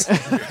notes.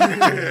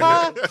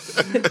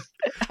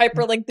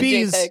 Hyperlink the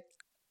Bees.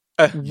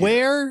 JPEG.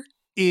 Where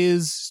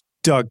is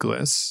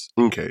Douglas?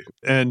 Okay.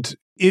 And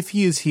if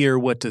he is here,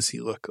 what does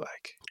he look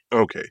like?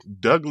 Okay.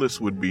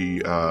 Douglas would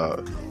be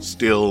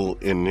still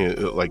in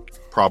like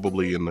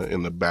probably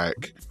in the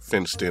back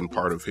fenced in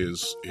part of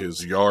his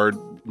yard,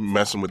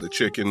 messing with the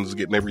chickens,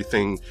 getting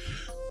everything.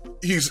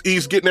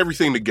 He's getting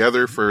everything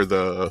together for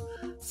the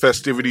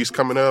festivities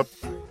coming up.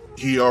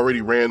 He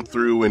already ran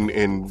through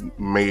and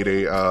made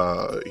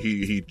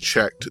he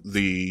checked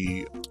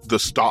the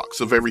stocks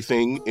of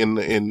everything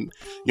in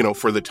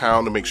for the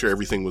town to make sure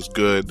everything was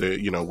good, that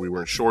we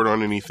weren't short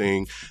on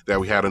anything, that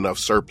we had enough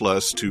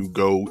surplus to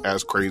go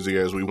as crazy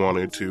as we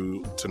wanted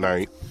to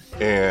tonight.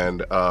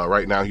 And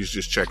right now he's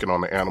just checking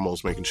on the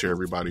animals, making sure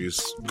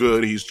everybody's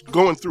good. He's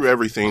going through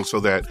everything so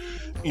that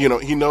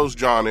he knows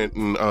John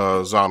and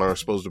Zana are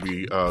supposed to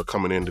be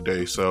coming in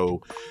today,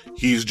 so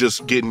he's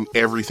just getting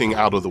everything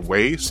out of the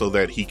way so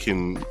that he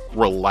can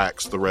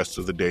relax the rest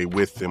of the day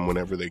with them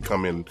whenever they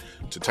come in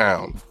to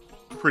town.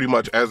 Pretty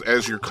much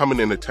as you're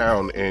coming into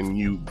town and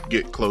you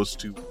get close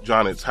to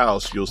Jonet's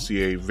house, you'll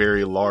see a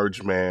very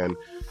large man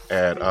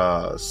at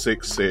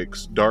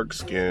 6'6", dark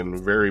skin,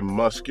 very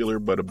muscular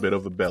but a bit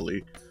of a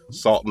belly,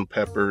 salt and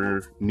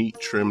pepper, neat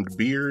trimmed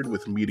beard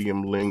with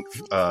medium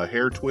length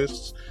hair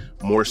twists,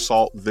 more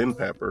salt than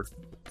pepper,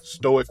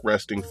 stoic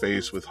resting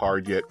face with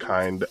hard yet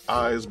kind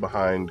eyes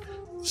behind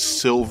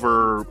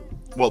silver.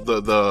 Well,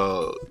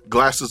 the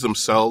glasses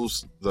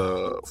themselves,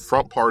 the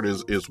front part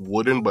is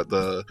wooden, but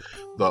the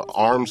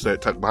arms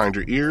that tuck behind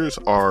your ears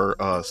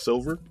are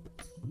silver.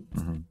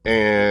 Mm-hmm.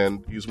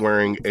 And he's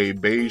wearing a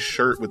beige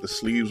shirt with the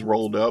sleeves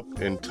rolled up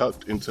and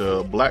tucked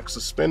into black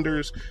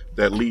suspenders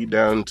that lead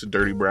down to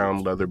dirty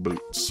brown leather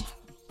boots.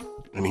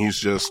 And he's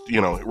just,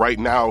 right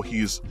now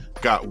he's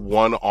got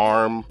one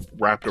arm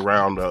wrapped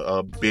around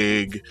a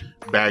big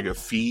bag of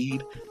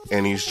feed,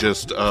 and he's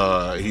just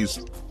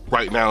he's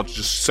right now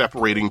just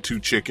separating two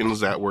chickens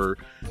that were,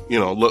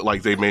 look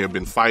like they may have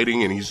been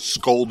fighting, and he's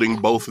scolding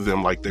both of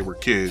them like they were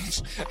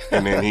kids.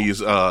 And then he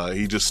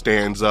just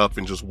stands up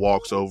and just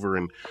walks over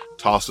and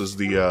tosses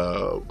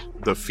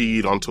the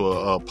feed onto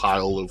a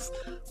pile of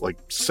like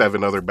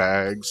 7 other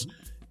bags,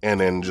 and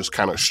then just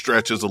kind of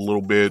stretches a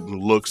little bit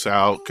and looks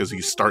out because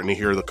he's starting to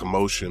hear the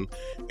commotion,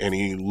 and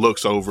he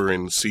looks over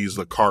and sees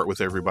the cart with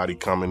everybody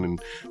coming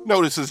and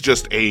notices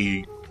just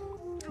a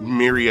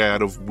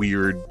myriad of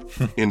weird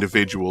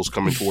individuals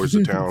coming towards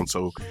the town.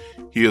 So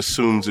he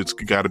assumes it's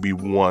got to be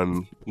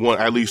one,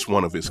 at least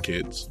one of his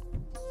kids.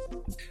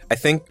 I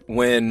think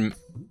when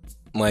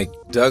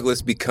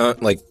Douglas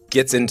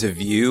gets into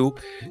view,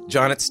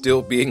 Jonet's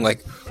still being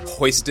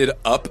hoisted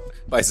up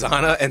by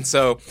Zana, and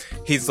so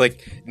he's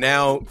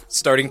now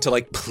starting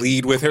to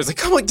plead with her. He's like,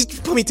 "Come on,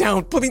 just put me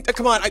down.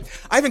 Come on.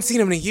 I haven't seen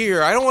him in a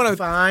year. I don't want to."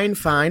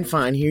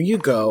 Fine. Here you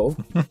go.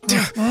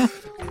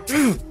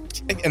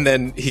 And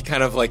then he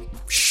kind of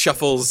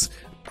shuffles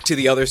to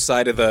the other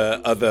side of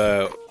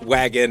the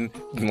wagon,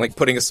 and,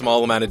 putting a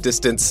small amount of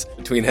distance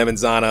between him and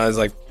Zana. Is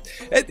like,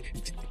 hey,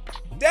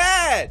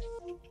 Dad.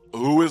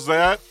 Who is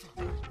that?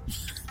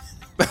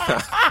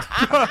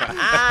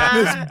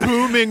 This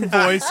booming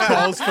voice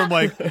calls from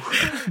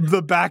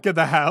the back of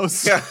the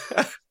house.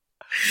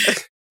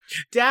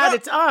 Dad,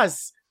 it's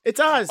us. It's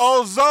us.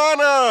 Oh,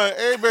 Zana!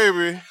 Hey,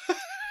 baby.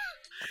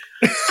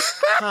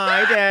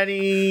 Hi,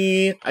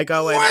 Daddy. I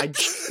go in. I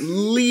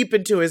leap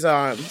into his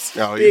arms.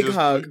 No, Big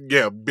hug.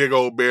 Yeah, big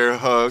old bear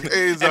hug.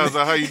 Hey,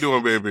 Zaza, how you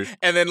doing, baby?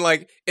 And then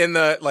like in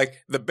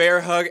the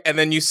bear hug, and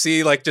then you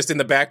see like just in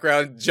the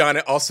background, John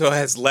also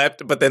has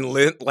leapt, but then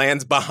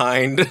lands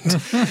behind.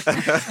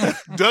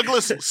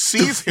 Douglas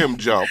sees him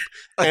jump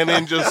and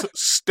then just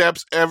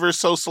steps ever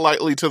so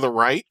slightly to the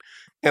right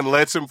and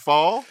lets him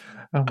fall.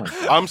 Oh my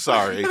God. I'm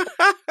sorry.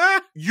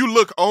 You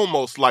look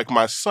almost like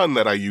my son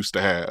that I used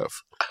to have.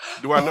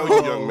 Do I know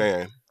you, young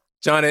man?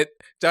 Johnnet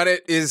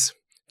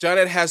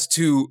has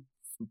to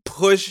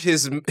push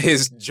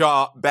his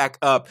jaw back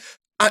up.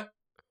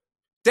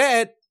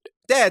 Dad,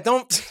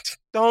 don't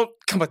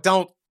come on,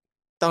 don't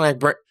act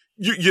break.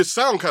 You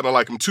sound kind of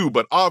like him too,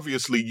 but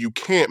obviously you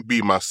can't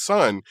be my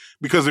son,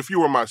 because if you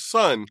were my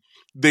son,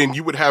 then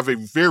you would have a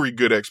very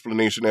good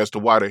explanation as to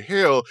why the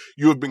hell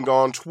you have been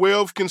gone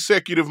 12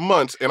 consecutive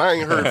months and I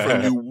ain't heard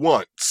from you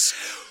once.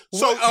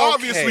 So Well,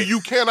 obviously okay. you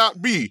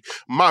cannot be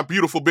my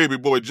beautiful baby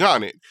boy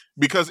Johnny,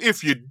 because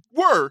if you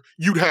were,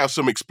 you'd have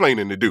some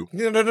explaining to do.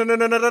 No,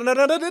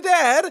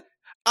 Dad.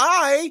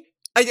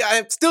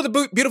 I'm still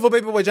the beautiful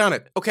baby boy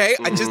Johnnet. Okay,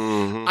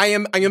 Mhm. I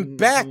am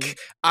back.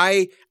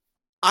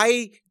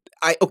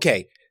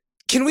 Okay.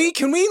 Can we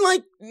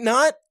like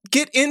not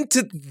get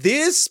into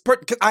this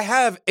part? 'Cause I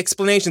have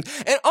explanations.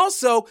 And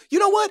also, you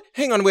know what?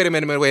 Hang on, wait a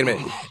minute.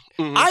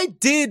 Mhm. I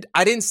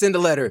didn't send a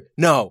letter.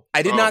 No,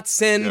 I did not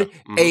send yeah.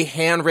 Mhm. a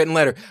handwritten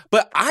letter.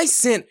 But I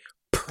sent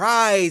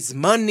prize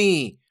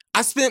money.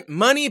 I spent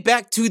money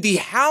back to the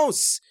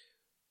house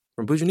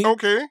from Boujani,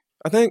 Okay.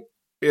 I think.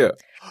 Yeah.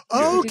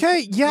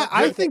 Okay, yeah,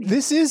 I think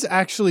this is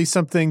actually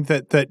something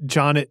that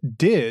Jonnet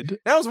did.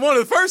 That was one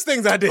of the first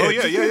things I did. Oh,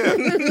 yeah.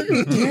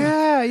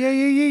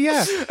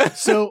 Yeah.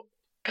 So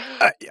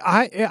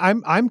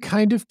I'm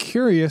kind of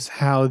curious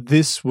how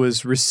this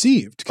was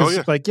received, because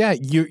Oh, yeah.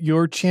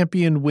 your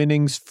champion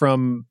winnings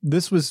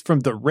this was from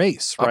the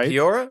race, right?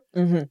 Piora?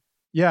 Mm-hmm.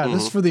 Yeah,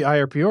 this is for the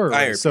Iron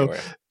race. So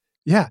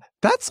yeah,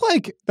 that's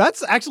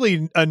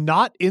actually a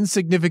not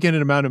insignificant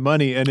amount of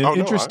money, and an Oh, no,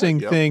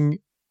 interesting yep. thing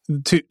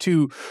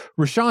to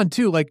Rashawn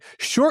too. Like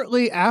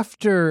shortly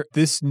after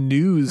this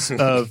news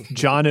of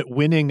Jonnet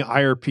winning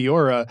Ire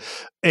Piora,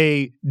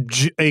 a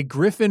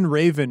griffin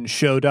raven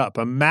showed up.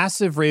 A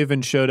massive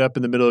raven showed up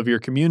in the middle of your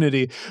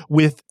community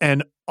with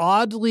an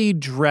oddly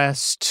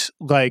dressed,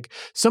 like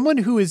someone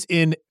who is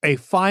in a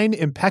fine,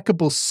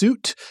 impeccable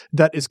suit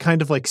that is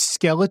kind of like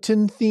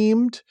skeleton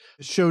themed.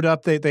 Showed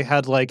up. They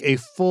had like a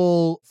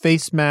full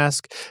face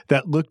mask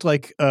that looked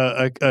like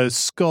a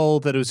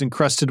skull that was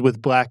encrusted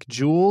with black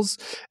jewels,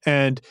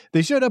 and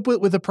they showed up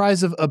with a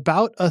prize of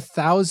about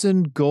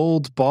 1,000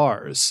 gold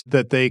bars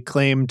that they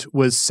claimed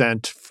was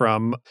sent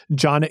from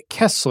Jonnet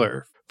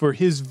Kessler for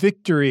his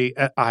victory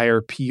at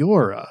Ire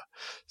Piora.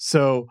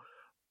 So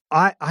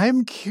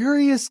I'm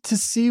curious to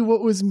see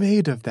what was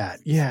made of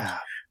that. Yeah.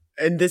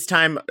 And this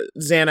time,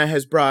 Xana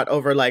has brought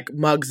over like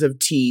mugs of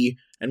tea,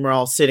 and we're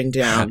all sitting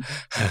down.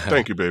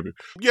 Thank you, baby.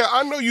 Yeah,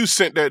 I know you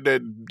sent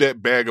that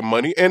bag of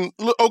money. And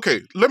look,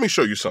 okay, let me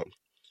show you something.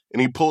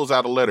 And he pulls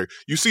out a letter.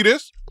 You see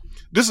this?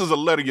 This is a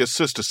letter your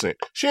sister sent.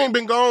 She ain't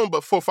been gone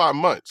but 4 or 5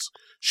 months.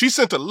 She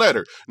sent a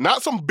letter,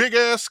 not some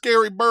big-ass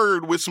scary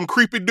bird with some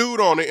creepy dude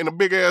on it and a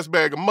big-ass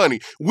bag of money,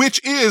 which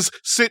is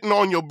sitting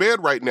on your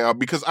bed right now,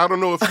 because I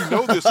don't know if you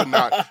know this or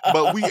not,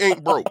 but we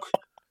ain't broke.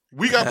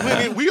 We got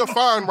plenty. We are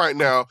fine right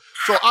now,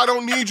 so I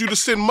don't need you to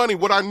send money.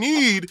 What I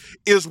need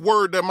is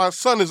word that my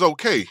son is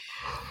okay.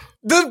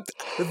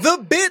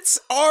 The bits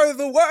are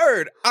the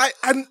word.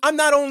 I'm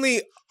not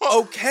only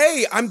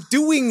okay, I'm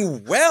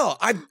doing well.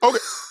 Okay,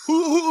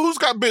 who's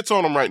got bits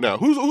on him right now?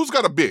 Who's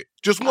got a bit?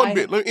 Just one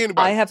bit. Anybody?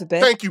 I have a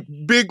bit. Thank you,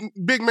 big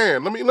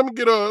man. Let me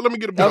get a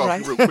bit All off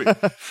right. you real quick.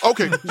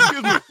 Okay,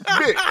 excuse me,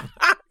 bit.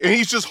 And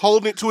he's just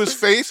holding it to his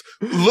face,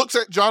 looks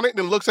at Jonnet,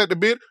 then looks at the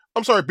bit.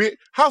 I'm sorry, bit.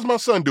 How's my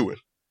son doing?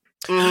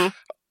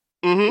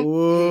 Mm-hmm. Mm-hmm.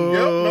 Ooh,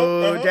 Yep,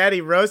 no, uh-huh.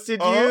 Daddy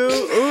roasted you.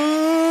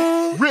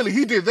 Ooh. Really?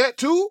 He did that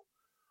too?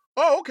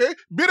 Oh, okay.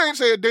 Bit ain't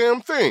say a damn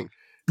thing.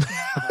 And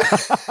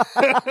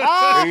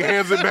he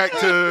hands it back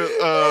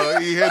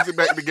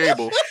to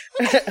Gable.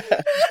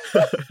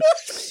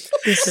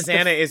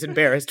 Xana is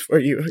embarrassed for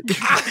you.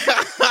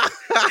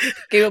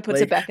 Gable puts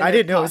Like, it back in I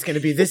their didn't know it was pocket.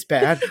 going to be this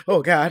bad.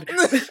 Oh, God.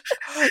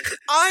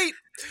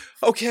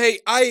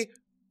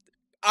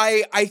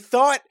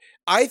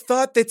 I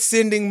thought that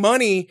sending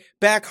money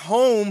back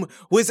home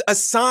was a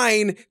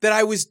sign that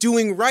I was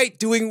doing right,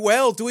 doing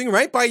well, doing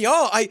right by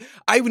y'all.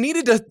 I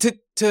needed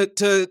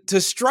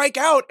to strike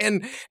out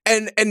and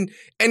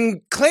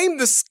claim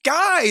the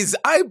skies.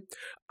 I'm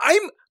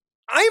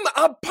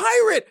a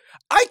pirate.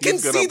 I can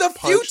He's gonna see the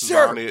punch future.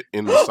 Zonnet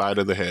in the side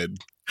of the head.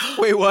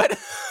 Wait, what?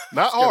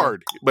 Not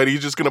hard, but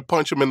he's just gonna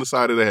punch him in the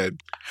side of the head.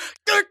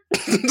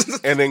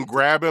 And then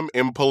grab him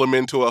and pull him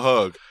into a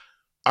hug.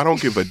 I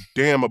don't give a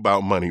damn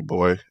about money,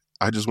 boy.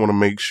 I just want to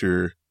make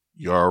sure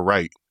you're all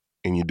right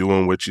and you're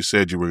doing what you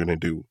said you were going to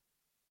do.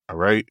 All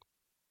right?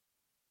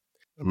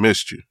 I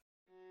missed you.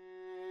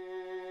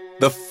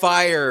 The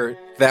fire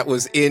that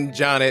was in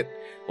Jonnet,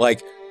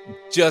 like,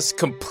 just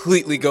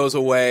completely goes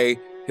away.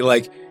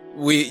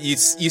 You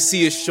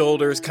see his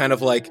shoulders kind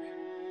of like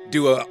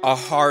do a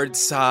hard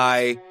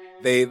sigh.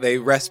 They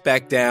rest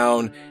back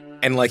down,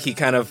 and like he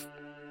kind of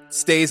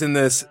stays in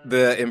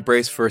the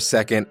embrace for a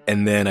second,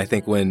 and then I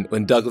think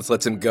when Douglas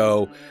lets him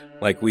go,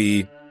 like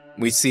we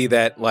see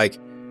that like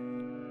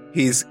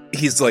he's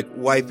like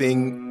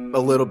wiping a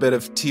little bit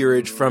of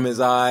tearage from his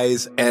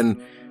eyes,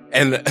 and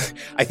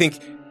I think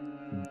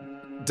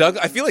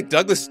I feel like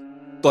Douglas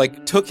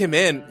like took him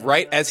in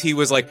right as he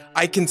was like,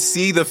 I can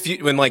see the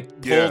when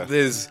like pulled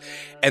his,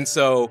 and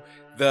so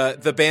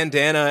the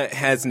bandana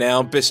has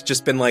now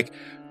just been like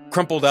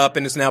crumpled up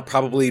and is now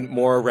probably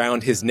more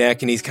around his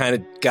neck, and he's kind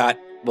of got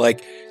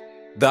like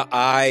the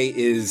eye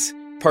is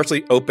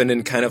partially open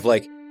and kind of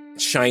like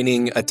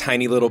shining a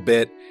tiny little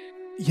bit.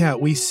 Yeah,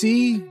 we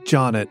see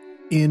Jonnet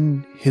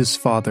in his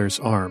father's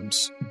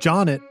arms.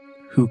 Jonnet,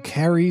 who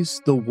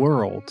carries the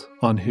world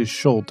on his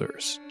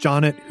shoulders.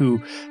 Jonnet,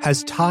 who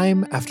has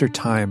time after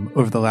time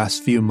over the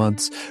last few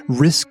months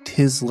risked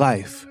his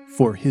life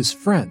for his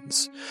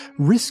friends,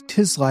 risked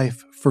his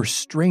life for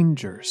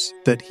strangers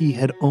that he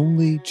had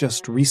only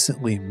just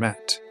recently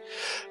met,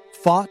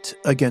 fought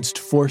against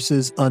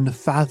forces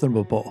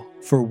unfathomable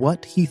for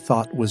what he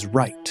thought was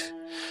right.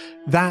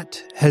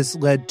 That has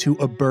led to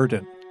a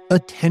burden, a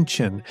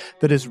tension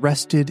that has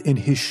rested in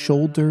his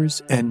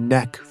shoulders and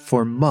neck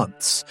for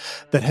months,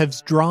 that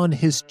has drawn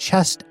his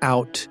chest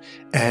out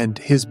and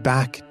his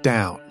back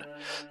down.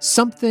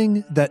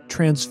 Something that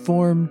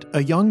transformed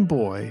a young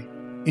boy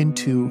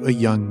into a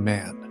young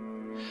man.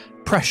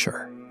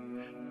 Pressure.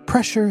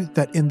 Pressure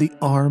that in the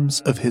arms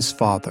of his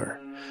father,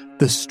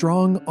 the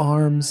strong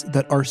arms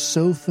that are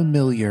so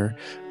familiar,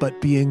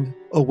 but being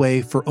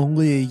away for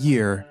only a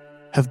year,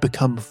 have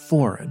become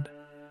foreign.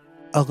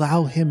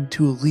 Allow him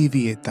to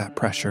alleviate that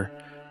pressure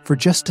for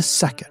just a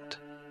second,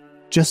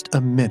 just a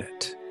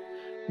minute.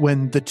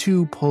 When the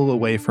two pull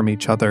away from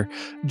each other,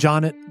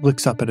 Jonnet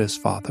looks up at his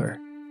father,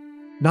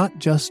 not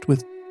just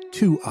with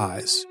 2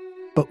 eyes,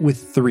 but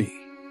with 3,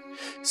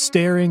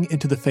 staring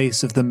into the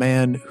face of the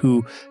man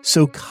who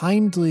so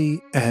kindly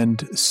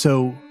and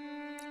so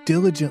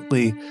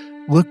diligently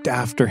looked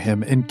after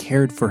him and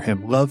cared for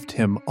him, loved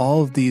him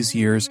all of these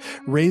years,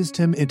 raised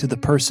him into the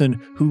person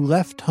who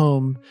left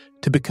home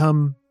to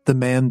become the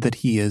man that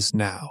he is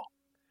now.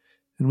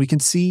 And we can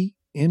see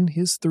in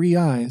his 3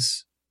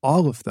 eyes,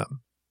 all of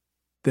them,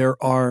 there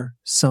are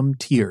some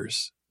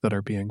tears that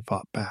are being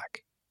fought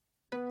back.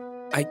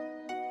 I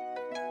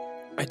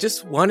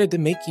just wanted to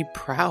make you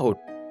proud.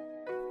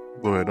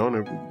 Boy, don't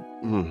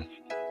ever...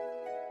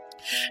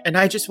 And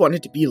I just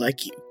wanted to be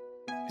like you.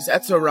 Is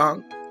that so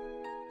wrong?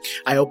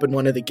 I open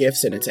one of the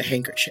gifts and it's a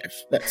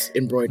handkerchief that's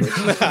embroidered.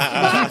 Oh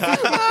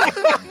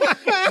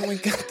my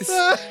god,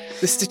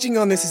 the stitching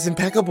on this is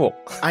impeccable.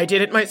 I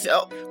did it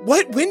myself.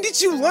 What? When did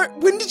you learn?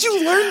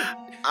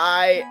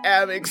 I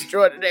am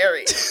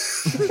extraordinary.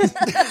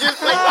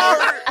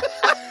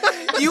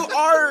 You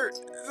are,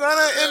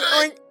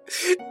 Zana,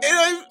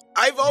 and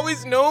I've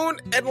always known,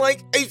 and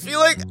like I feel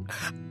like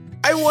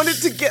I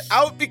wanted to get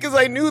out because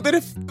I knew that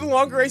if the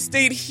longer I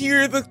stayed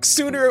here, the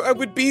sooner I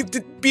would be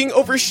being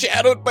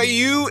overshadowed by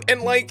you,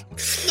 and like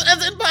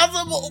that's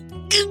impossible.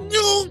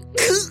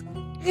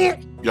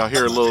 Y'all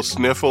hear a little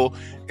sniffle,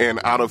 and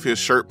out of his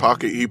shirt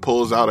pocket, he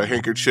pulls out a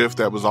handkerchief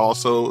that was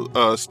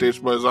also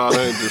stitched by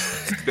Zana and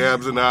just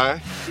dabs an eye,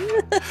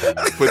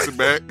 puts it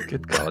back.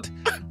 Good God.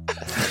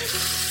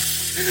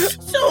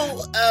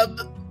 So,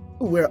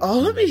 we're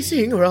all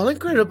amazing, we're all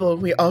incredible,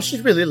 we all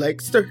should really,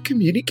 start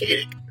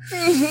communicating.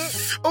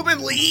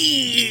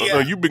 Openly! Oh, no,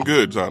 you've been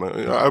good,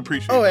 Zana. I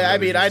appreciate it. Oh, yeah, I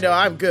mean, I know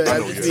I'm good.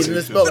 I'm just reading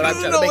this book, and I'm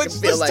trying to make it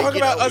feel like, let's talk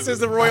about us as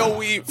the royal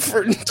we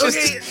for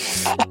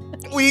just... Okay.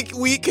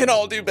 We can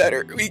all do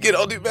better. We can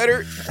all do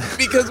better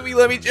because we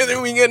love each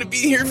other. We gotta be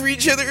here for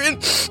each other. And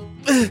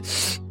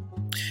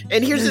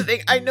here's the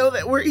thing. I know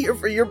that we're here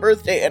for your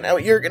birthday, and now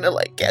you're gonna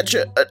catch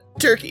a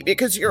turkey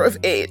because you're of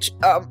age.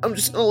 I'm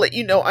just gonna let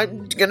you know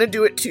I'm gonna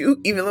do it too,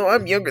 even though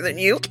I'm younger than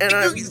you and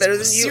I'm better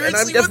than you. And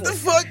I'm definitely.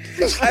 What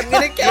the fuck? I'm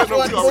gonna catch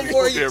one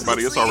before you.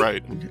 Everybody, it's all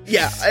right.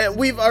 Yeah,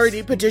 we've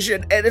already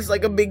petitioned, and it's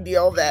a big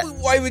deal that.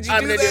 Why would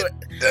you do that?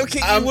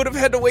 Okay, you would have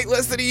had to wait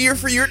less than a year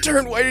for your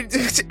turn. Why did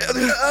you...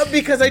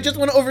 because I just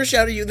want to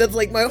overshadow you. That's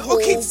my whole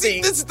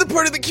thing. This is the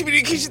part of the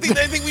communication thing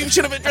that I think we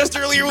should have addressed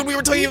earlier when we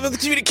were talking about the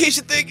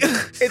communication thing.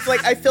 It's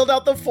I filled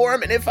out the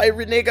form, and if I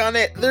renege on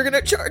it, they're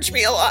gonna charge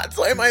me a lot,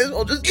 so I might as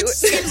well just do it. It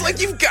seems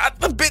like you've got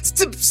the bits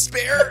to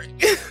spare.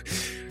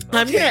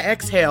 I'm gonna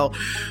exhale.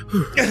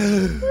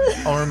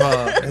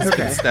 Orma has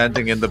been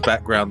standing in the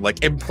background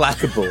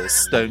implacable,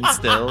 stone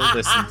still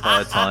this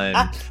entire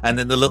time. And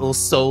in the little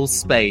soul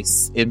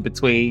space in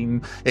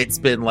between, it's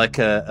been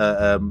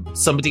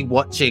somebody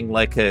watching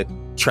a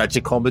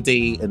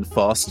tragicomedy in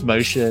fast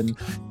motion,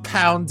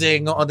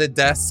 pounding on a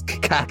desk,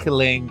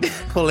 cackling,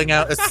 pulling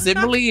out a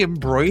similarly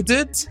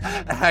embroidered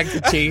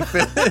handkerchief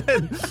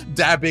and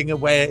dabbing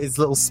away at his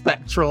little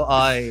spectral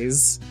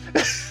eyes.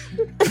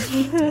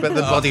 But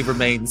the body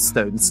remains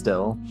stone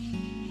still.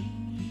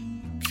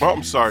 Oh,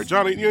 I'm sorry,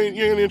 Johnny. You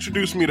ain't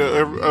introduced me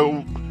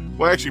to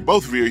Well, actually,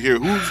 both of you are here.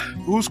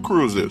 Whose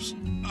crew is this?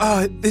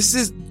 This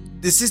is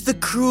the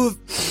crew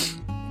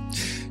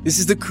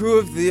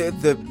of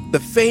the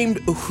famed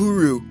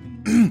Uhuru.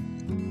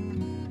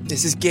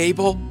 This is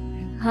Gable.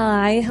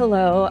 Hi,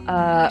 hello.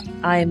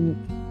 I'm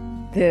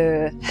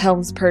the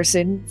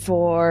helmsperson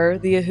for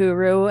the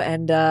Uhuru,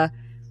 and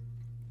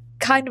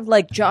kind of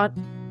like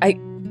John.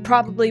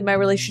 Probably my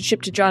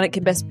relationship to John, it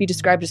can best be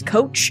described as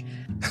coach.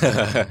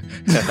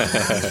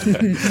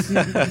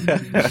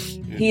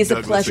 He is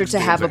a pleasure to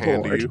have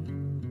aboard.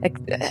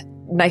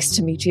 Nice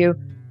to meet you.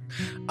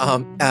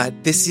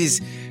 This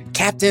is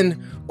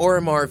Captain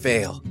Oromar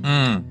Vale.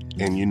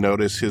 And you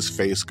notice his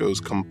face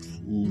goes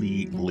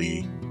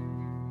completely,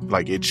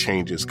 like it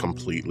changes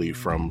completely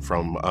from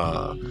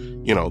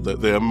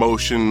the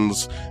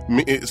emotions,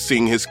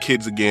 seeing his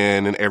kids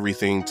again and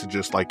everything, to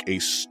just like a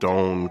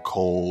stone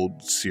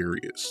cold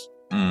serious.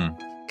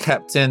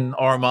 Captain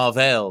Oromar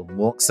Vale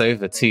walks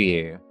over to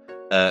you,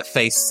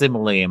 face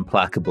similarly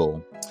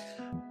implacable,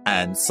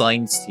 and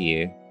signs to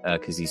you,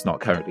 because he's not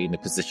currently in a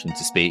position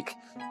to speak.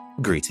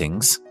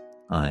 Greetings,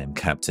 I'm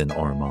Captain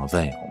Oromar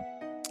Vale,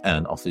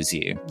 and offers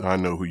you I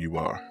know who you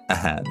are. a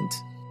hand.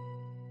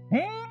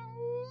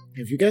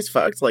 Have you guys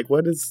fucked? Like,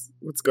 what's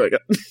going on?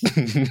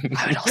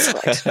 I would also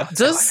like to know.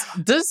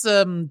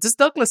 Does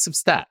Douglas have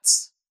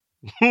stats?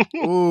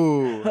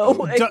 Ooh.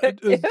 Oh,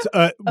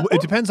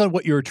 It depends on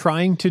what you're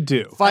trying to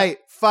do. Fight.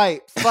 No.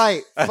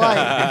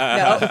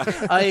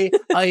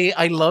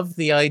 I love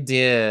the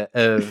idea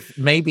of,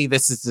 maybe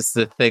this is just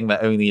a thing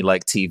that only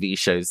like TV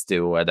shows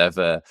do or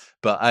whatever,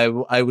 but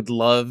I would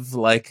love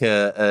like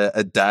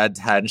a dad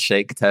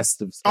handshake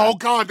test of Oh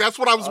God, that's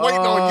what I was waiting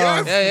on.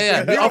 Yes,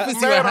 yeah. He offers you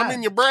a man, I'm hand.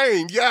 in your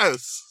brain.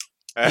 Yes.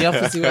 He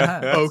offers you a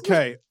hand.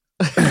 Okay.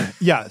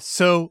 Yeah,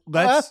 so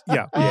let's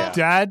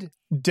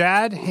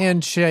dad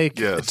handshake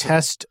Yes.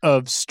 test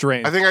of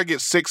strength. I think I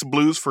get 6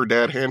 blues for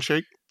dad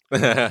handshake.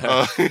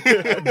 I'll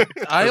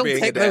being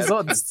take a those dad.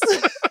 odds.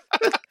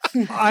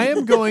 I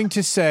am going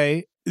to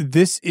say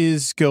this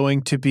is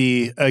going to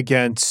be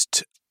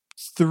against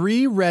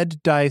 3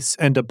 red dice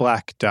and a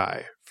black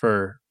die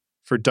for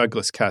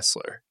Douglas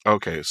Kessler.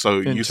 Okay,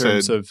 so In you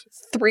terms said of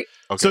 3.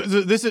 okay. so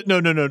this is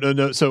no.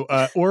 So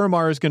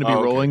Oromar is going to be Oh,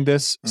 okay. rolling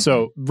this.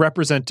 So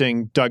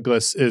representing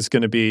Douglas is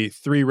going to be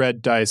 3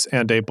 red dice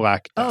and a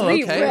black die. Oh,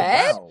 3 okay.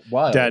 red? Wow.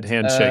 Wild. Dad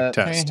handshake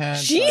test.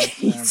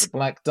 Jeez.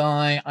 Black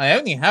die. I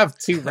only have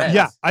 2 reds.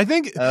 Yeah, I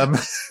think Um,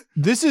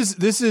 this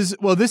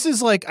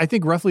is like, I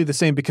think roughly the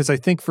same, because I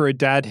think for a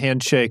dad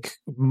handshake,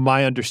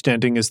 my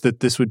understanding is that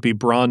this would be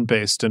brawn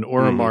based, and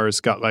Oromar's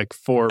got like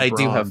 4 I brawn.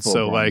 do have 4 so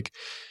brawn. like,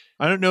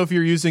 I don't know if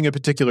you're using a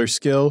particular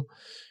skill.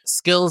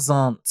 skills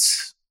aren't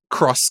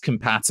cross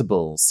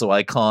compatible, so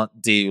I can't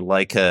do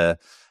like a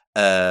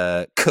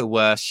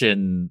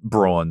coercion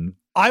brawn.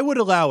 I would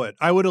allow it.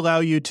 I would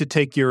allow you to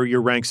take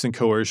your ranks and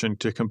coercion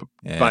to combine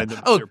them.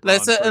 with Oh, your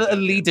brawn there's for a dad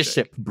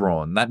leadership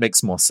brawn. That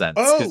makes more sense.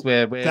 Oh, 'cause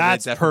we're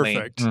that's definitely-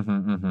 perfect.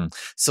 Mhm.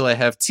 So I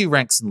have 2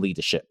 ranks in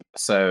leadership.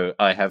 So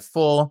I have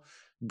 4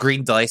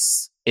 green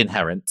dice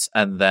inherent,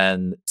 and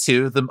then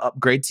 2 of them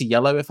upgrade to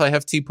yellow if I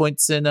have 2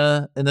 points in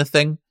a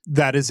thing.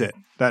 That is it.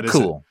 That is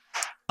Cool.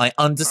 I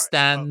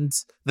understand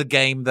the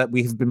game that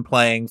we have been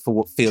playing for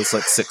what feels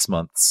like 6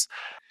 months.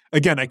 it.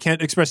 Again, I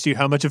can't express to you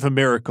how much of a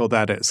miracle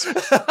that is.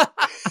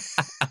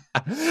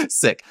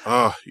 Sick.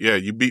 Oh yeah,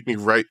 you beat me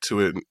right to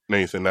it,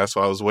 Nathan. That's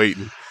why I was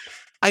waiting.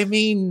 I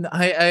mean,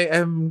 I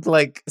am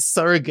like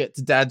surrogate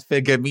dad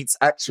figure meets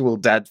actual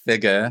dad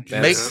figure.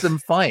 Yes. Makes them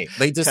fight.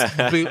 They just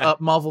boot up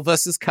Marvel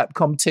vs.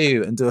 Capcom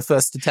 2 and do a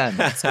first to 10.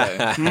 Let's go.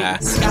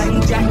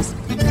 Scotty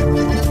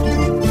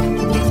Jackson.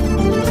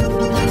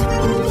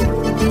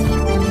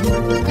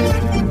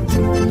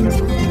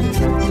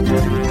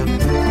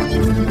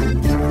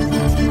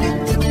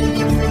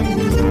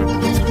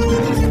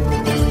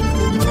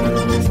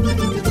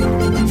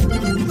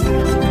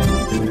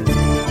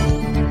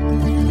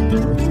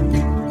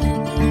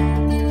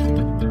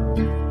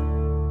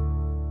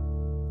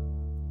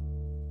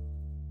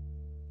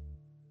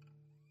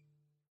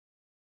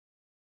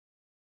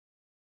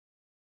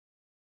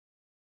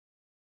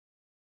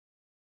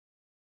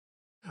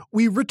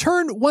 We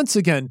return once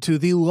again to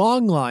the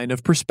long line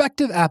of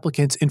prospective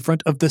applicants in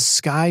front of the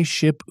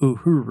skyship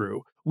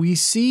Uhuru. We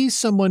see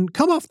someone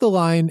come off the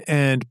line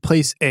and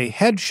place a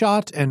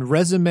headshot and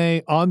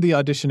resume on the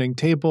auditioning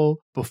table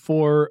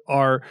before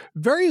our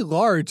very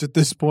large, at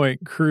this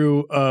point,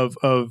 crew of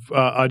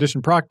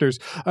audition proctors.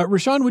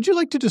 Rashawn, would you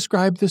like to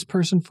describe this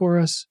person for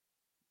us?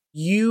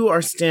 You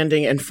are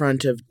standing in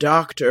front of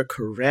Dr.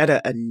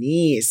 Coretta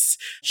Anise.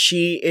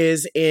 She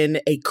is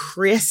in a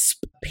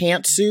crisp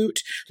pantsuit,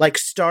 like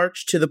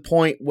starched to the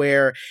point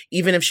where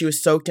even if she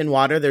was soaked in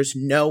water, there's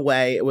no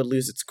way it would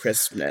lose its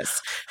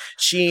crispness.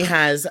 She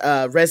has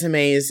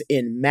resumes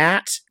in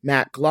matte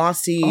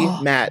glossy,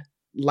 matte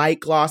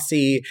light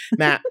glossy,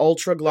 matte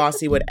ultra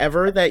glossy,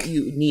 whatever that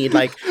you need.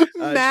 Like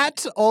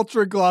Matte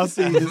Ultra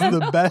Glossy is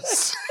the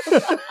best.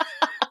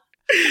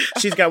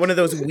 She's got one of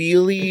those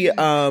wheelie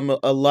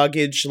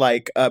luggage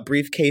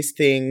briefcase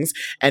things,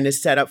 and is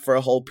set up for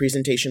a whole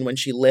presentation. When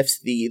she lifts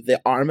the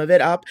arm of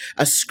it up,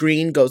 a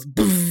screen goes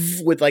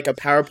with like a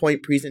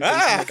PowerPoint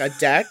presentation, like a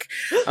deck.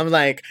 I'm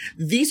like,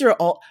 these are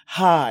all.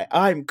 Hi,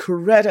 I'm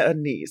Coretta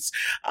Anise.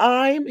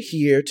 I'm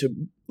here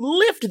to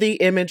lift the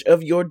image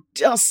of your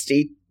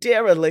dusty,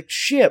 derelict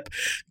ship.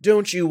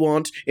 Don't you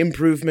want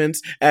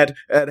improvements at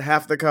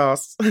half the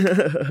cost?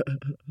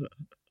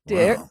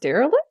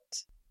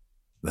 Derelict?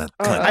 That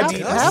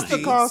half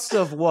the cost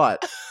of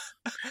what?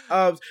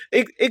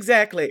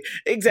 Exactly.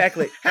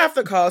 Half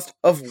the cost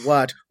of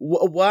what?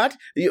 What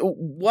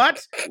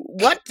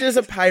does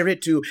a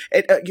pirate do?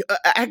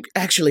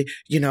 Actually,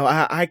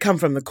 I come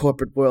from the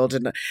corporate world,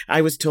 and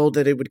I was told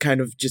that it would kind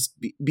of just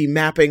be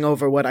mapping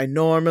over what I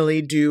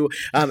normally do.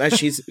 As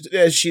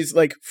she's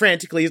like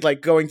frantically like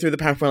going through the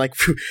PowerPoint, like,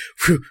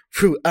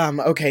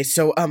 okay,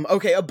 so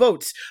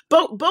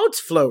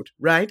boats float,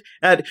 right?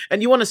 And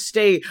you want to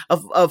stay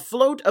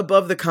afloat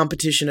above the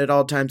competition at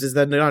all times. Is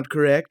that not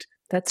correct?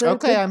 That's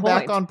okay. I'm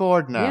point. back on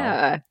board now.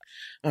 Yeah.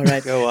 All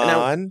right. Go on.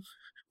 Now,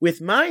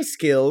 with my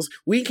skills,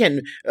 we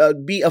can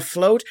be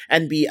afloat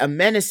and be a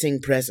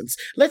menacing presence.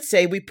 Let's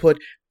say we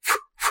put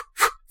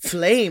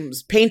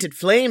painted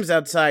flames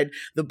outside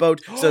the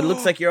boat, so it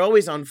looks like you're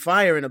always on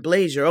fire and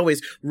ablaze. You're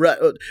always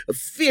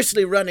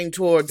fiercely running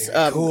towards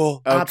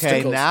cool. Okay,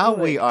 obstacles. now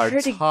we are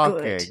Pretty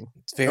talking. good.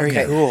 It's very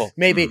cool.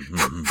 Maybe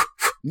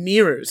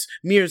mirrors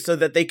so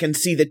that they can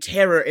see the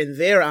terror in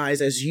their eyes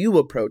as you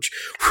approach.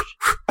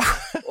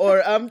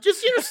 Or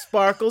just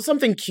sparkle,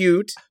 something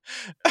cute.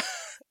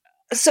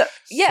 So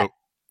yeah.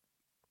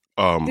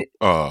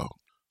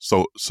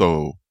 So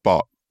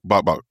Bob,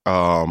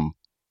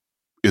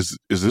 is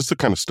this the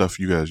kind of stuff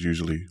you guys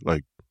usually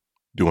like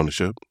do on the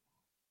ship?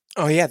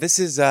 Oh yeah, this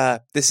is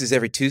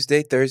every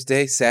Tuesday,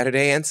 Thursday,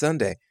 Saturday, and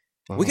Sunday.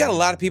 We got a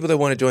lot of people that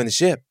want to join the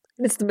ship.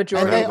 It's the And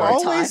majority they of our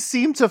always time.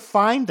 seem to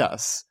find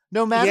us.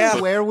 No matter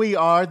where we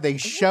are, they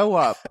show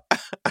up.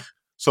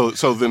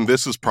 So then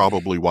this is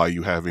probably why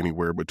you have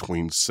anywhere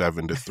between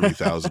 7,000 to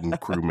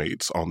 3,000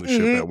 crewmates on the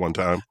ship at one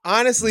time.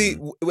 Honestly,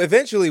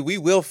 eventually we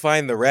will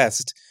find the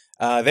rest.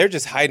 They're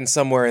just hiding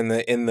somewhere in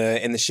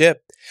the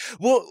ship.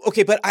 Well,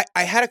 okay, but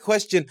I had a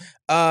question.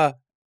 So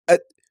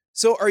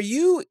are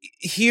you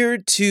here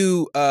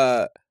to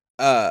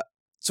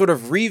sort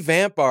of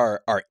revamp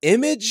our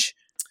image?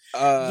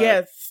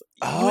 Yes.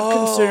 You would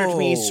consider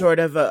me sort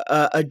of a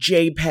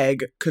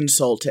JPEG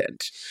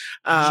consultant.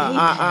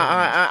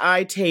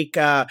 I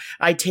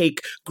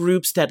take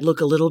groups that look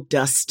a little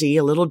dusty,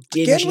 a little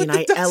dingy, and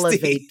I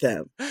elevate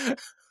them.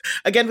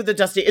 Again with the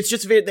dusty, it's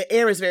just the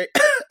air is very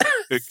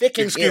thick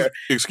in here.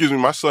 Excuse me,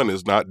 my son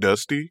is not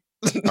dusty.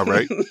 All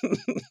right,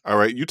 all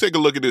right. You take a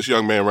look at this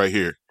young man right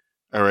here.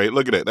 All right,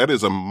 look at that. That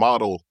is a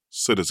model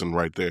citizen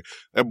right there.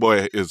 That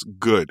boy is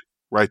good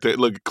right there.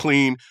 Look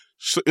clean.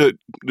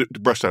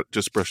 Brush that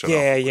off.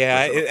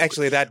 Yeah.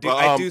 Actually, I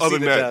do see the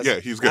dust. Yeah,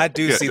 he's good. I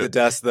do see the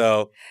dust,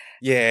 though.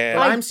 Yeah.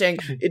 Well, I'm saying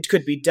it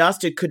could be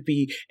dust. It could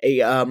be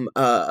a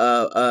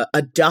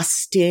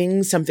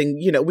dusting. Something.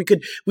 We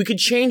could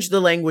change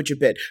the language a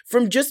bit.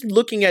 From just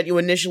looking at you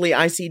initially,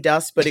 I see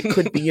dust, but it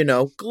could be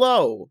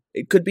glow.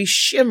 It could be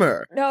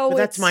shimmer. No, but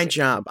that's my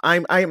job.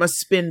 I am a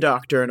spin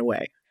doctor in a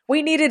way.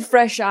 We needed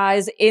fresh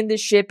eyes in the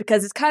ship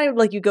because it's kind of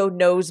like you go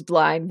nose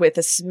blind with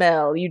a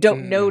smell. You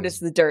don't notice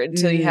the dirt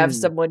until you have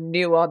someone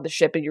new on the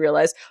ship and you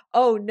realize,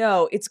 oh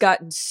no, it's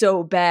gotten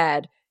so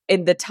bad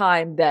in the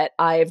time that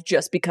I have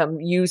just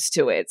become used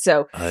to it.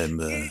 So I'm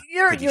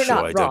you're pretty not sure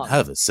I wrong. don't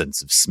have a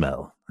sense of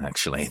smell,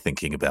 actually,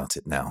 thinking about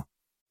it now.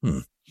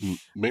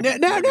 Maybe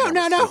No,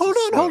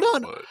 hold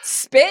on.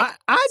 Spit.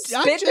 I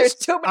Spit. There's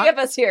too many of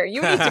us here.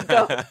 You need to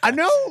go. I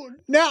know.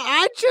 Now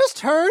I just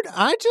heard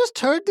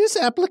this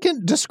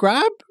applicant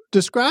describe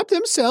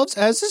themselves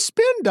as a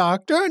spin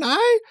doctor, and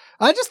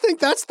I just think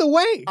that's the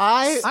way.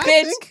 I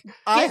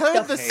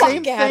heard the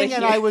same thing,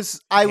 and I was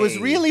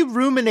really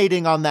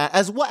ruminating on that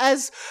as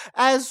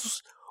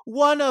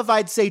one of,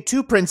 I'd say,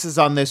 two princes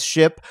on this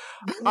ship.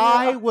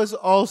 I was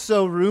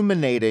also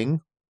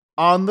ruminating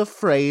on the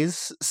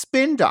phrase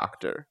spin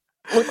doctor.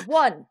 Look,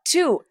 1,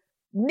 2,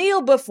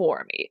 kneel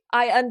before me.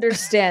 I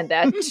understand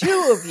that.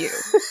 2 of you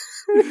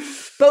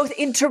both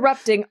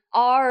interrupting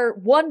our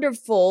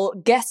wonderful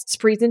guest's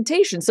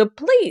presentation. So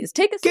please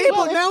take a seat.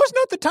 Gable, now is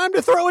not the time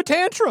to throw a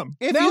tantrum.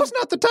 Now is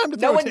not the time to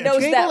throw a tantrum.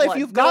 knows Gable, that if one.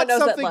 you've No one got knows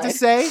that something to line.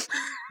 say,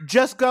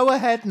 just go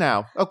ahead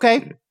now,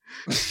 okay?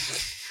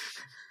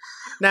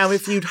 Now,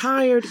 if you'd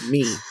hired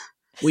me,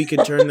 we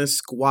could turn this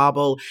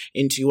squabble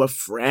into a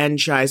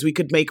franchise. We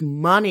could make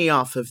money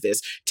off of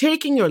this,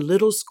 taking your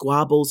little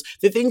squabbles,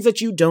 the things that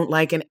you don't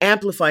like, and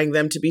amplifying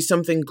them to be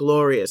something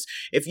glorious.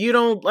 If you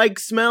don't like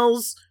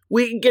smells,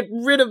 we can get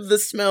rid of the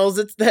smells.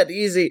 It's that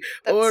easy.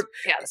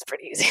 That's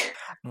pretty easy.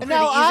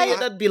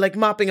 That'd be like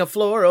mopping a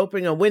floor,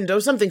 opening a window,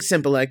 something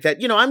simple like that.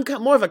 I'm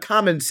more of a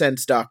common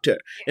sense doctor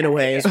in a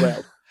way as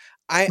well.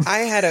 I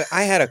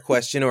had a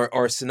question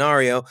or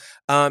scenario.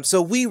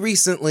 So we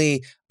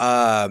recently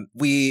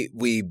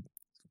we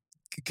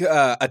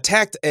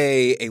attacked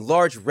a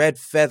large red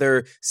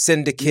feather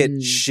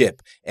syndicate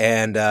ship,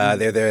 and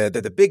they're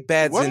the big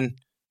bads What?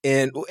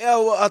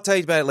 well, I'll tell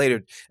you about it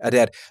later,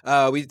 Dad.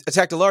 We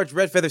attacked a large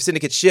red feather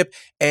syndicate ship,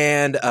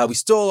 and we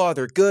stole all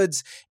their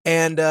goods,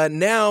 and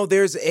now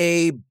there's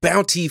a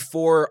bounty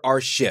for our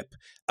ship.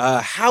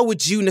 How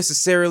would you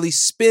necessarily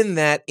spin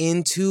that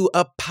into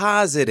a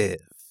positive?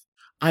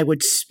 I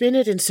would spin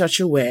it in such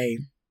a way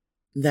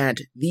that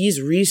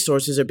these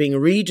resources are being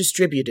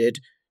redistributed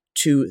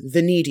to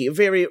the needy.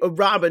 Very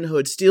Robin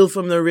Hood, steal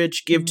from the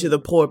rich, give to the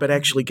poor, but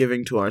actually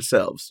giving to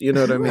ourselves. You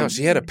know what I mean? Wow,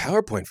 she had a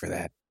PowerPoint for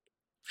that.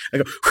 I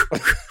go,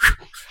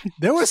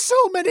 There were so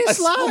many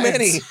slides. So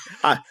many.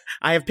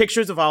 I have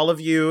pictures of all of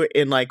you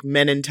in like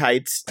men in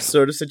tights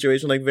sort of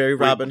situation, like very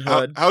Robin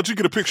Hood. How'd you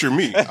get a picture of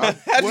me? How'd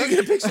you get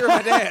a picture of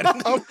my dad?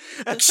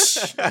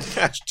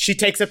 She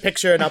takes a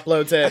picture and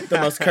uploads it, the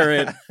most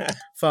current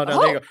photo.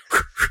 There you go.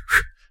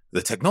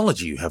 The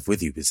technology you have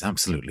with you is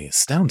absolutely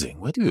astounding.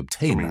 Where do you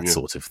obtain that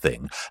sort of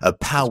thing? A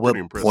power pretty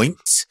impressive.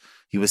 point?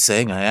 You were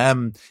saying I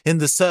am in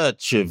the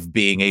search of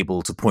being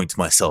able to point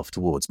myself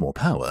towards more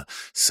power.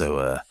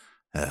 So,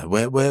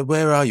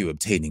 where are you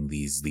obtaining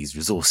these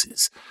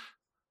resources?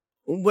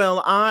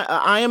 Well,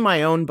 I am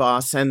my own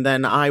boss, and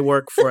then I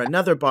work for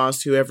another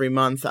boss who every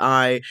month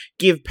I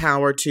give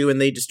power to, and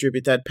they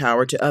distribute that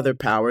power to other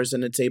powers,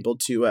 and it's able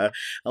to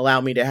allow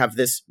me to have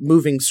this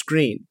moving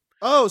screen.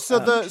 Oh, so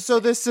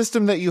this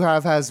system that you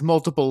have has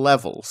multiple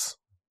levels.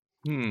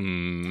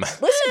 Hmm.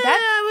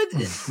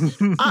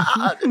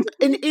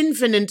 An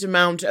infinite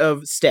amount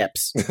of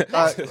steps.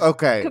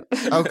 Okay.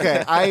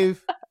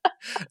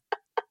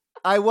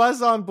 I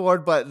was on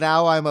board, but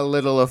now I'm a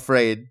little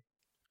afraid.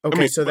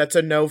 Okay, so that's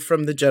a no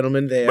from the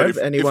gentleman there. But if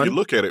Anyone? you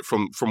look at it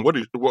from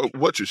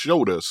what you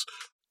showed us,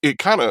 it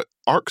kind of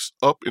arcs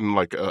up in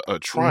like a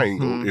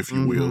triangle, if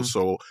you will.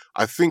 So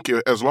I think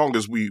as long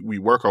as we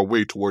work our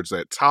way towards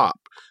that top,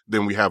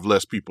 then we have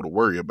less people to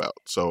worry about.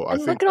 So I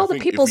think look at all the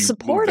if people we move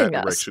supporting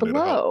that us direction,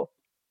 it'll help. below.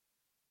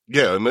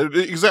 Yeah, and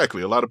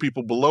exactly. A lot of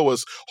people below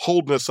us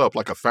holding us up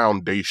like a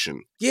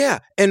foundation. Yeah,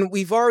 and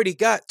we've already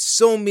got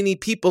so many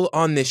people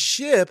on this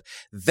ship,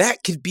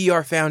 that could be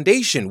our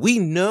foundation. We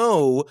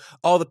know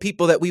all the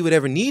people that we would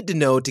ever need to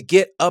know to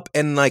get up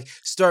and like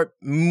start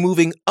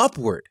moving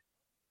upward.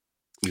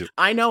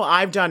 I know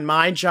I've done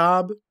my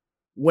job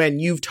when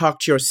you've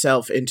talked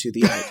yourself into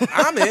the idea.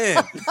 I'm in.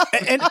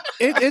 And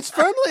it's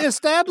firmly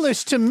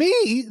established to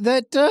me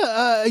that,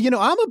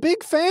 I'm a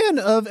big fan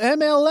of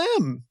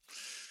MLM.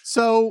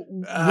 So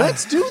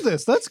let's do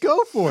this. Let's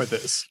go for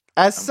this.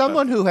 As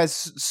someone who has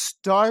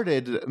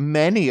started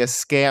many a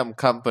scam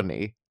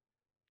company,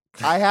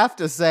 I have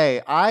to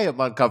say I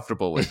am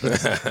uncomfortable with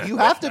this. You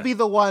have to be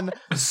the one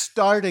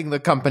starting the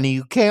company.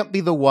 You can't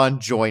be the one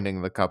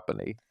joining the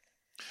company.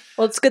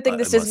 Well, it's a good thing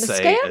this isn't a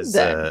scam, as,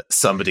 then.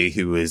 somebody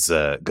who has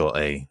got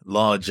a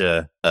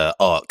larger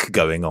arc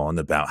going on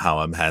about how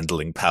I'm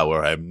handling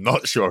power, I'm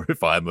not sure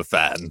if I'm a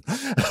fan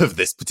of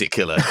this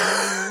particular...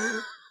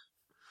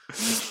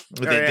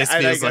 This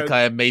feels like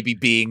I am maybe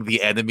being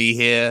the enemy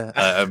here.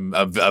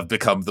 I've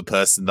become the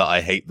person that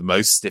I hate the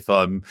most if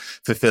I'm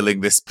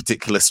fulfilling this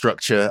particular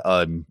structure.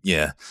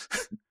 Yeah.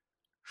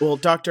 Well,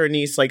 Dr.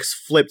 Anise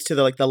flips to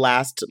the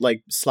last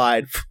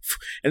slide,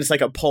 and it's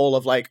like a poll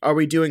of are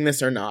we doing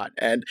this or not?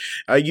 And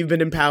you've been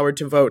empowered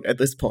to vote at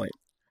this point.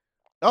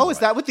 Oh, is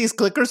that what these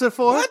clickers are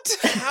for? What?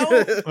 How?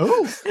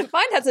 Oh,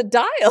 Mine has a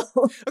dial.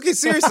 Okay,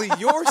 seriously,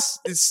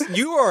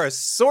 you are a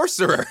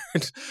sorcerer.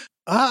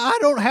 I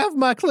don't have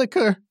my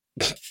clicker.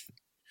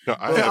 No,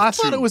 I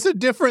thought it was a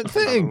different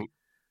thing.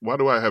 Why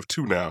do I have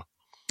two now?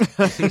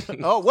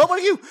 Oh, what were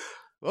you?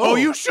 Oh,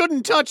 you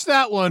shouldn't touch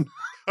that one.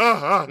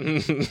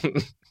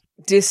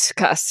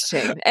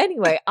 Disgusting.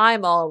 Anyway,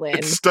 I'm all in.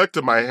 It's stuck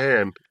to my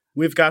hand.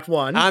 We've got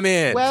one. I'm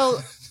in.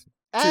 Well,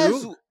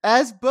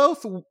 as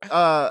both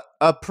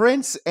a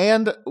prince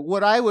and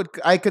what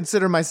I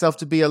consider myself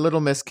to be a Little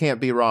Miss Can't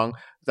Be Wrong.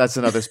 That's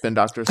another Spin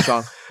Doctors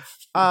song.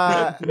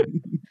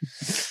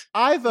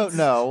 I vote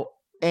no,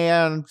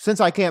 and since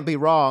I can't be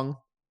wrong,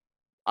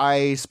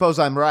 I suppose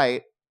I'm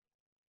right.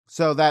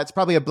 So that's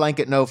probably a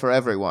blanket no for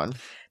everyone.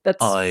 It's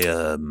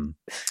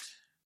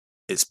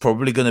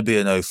probably going to be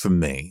a no from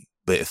me.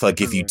 But if I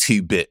give you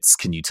 2 bits,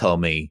 can you tell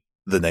me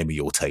the name of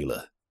your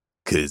tailor?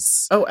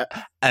 Because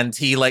and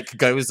he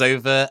goes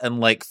over and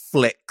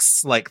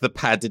flicks the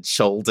padded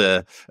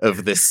shoulder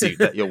of this suit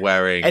that you're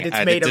wearing,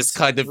 and it just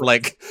kind of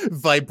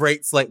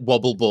vibrates like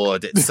wobble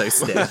board. It's so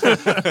stiff,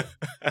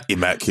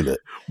 immaculate.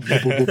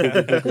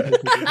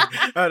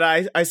 And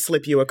I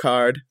slip you a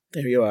card.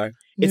 There you are.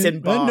 It's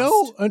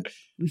embossed. A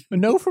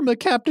no from the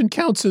captain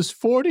counts as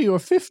 40 or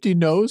 50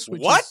 no's.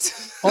 Which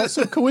is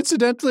also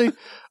coincidentally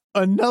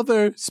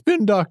another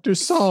Spin Doctor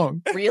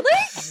song. Really?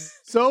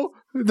 So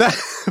that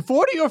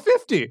 40 or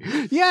 50,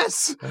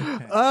 yes.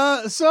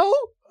 Okay.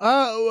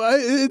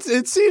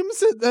 It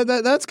seems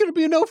that's going to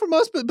be a no from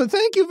us. But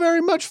thank you very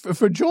much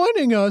for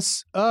joining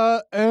us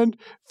and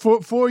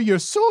for your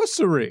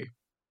sorcery.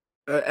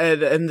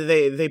 and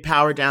they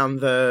power down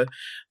the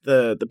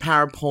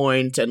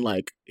PowerPoint and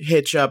like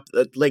hitch up,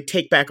 like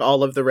take back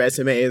all of the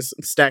resumes,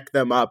 stack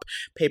them up,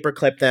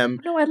 paperclip them.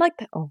 No, I like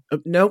that. Oh,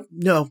 No,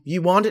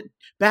 you want it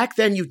back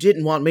then. You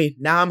didn't want me.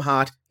 Now I'm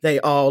hot. They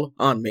all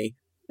on me.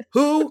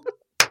 Who?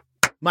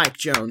 Mike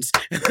Jones.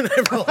 And then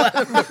I roll out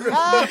of the room.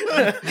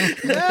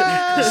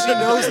 She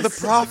knows the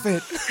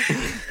prophet.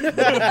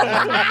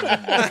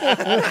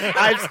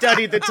 I've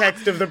studied the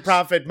text of the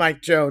prophet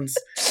Mike Jones.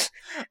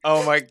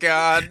 Oh my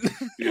God.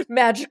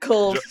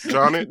 magical.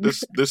 Johnny,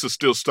 this is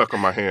still stuck on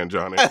my hand,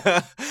 Johnny.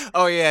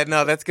 Oh yeah,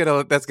 no, that's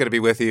gonna be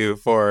with you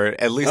for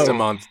at least a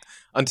month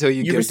until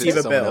you gift it receive to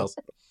a someone bill. else.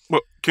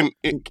 Well, can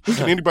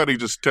anybody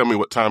just tell me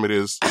what time it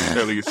is,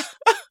 at least?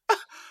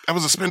 That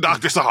was a Spin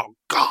Doctor song.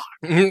 God.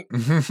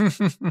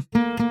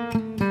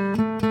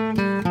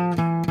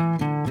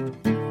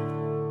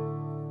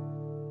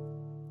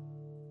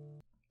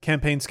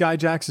 Campaign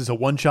Skyjacks is a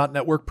one-shot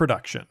network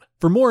production.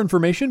 For more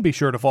information, be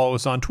sure to follow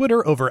us on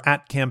Twitter over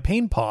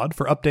 @CampaignPod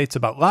for updates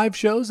about live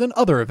shows and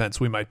other events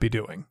we might be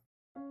doing.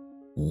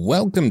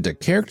 Welcome to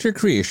Character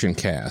Creation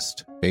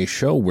Cast, a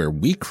show where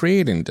we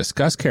create and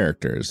discuss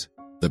characters,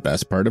 the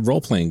best part of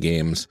role-playing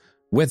games,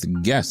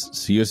 with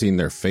guests using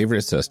their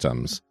favorite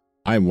systems.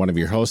 I'm one of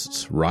your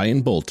hosts,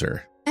 Ryan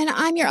Bolter. And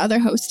I'm your other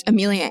host,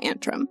 Amelia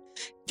Antrim.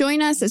 Join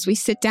us as we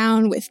sit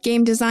down with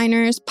game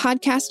designers,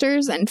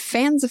 podcasters, and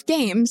fans of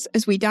games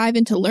as we dive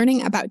into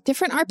learning about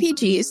different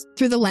RPGs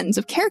through the lens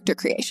of character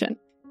creation.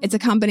 It's a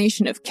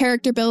combination of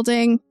character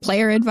building,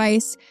 player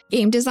advice,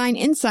 game design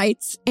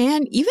insights,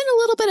 and even a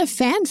little bit of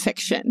fan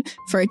fiction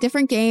for a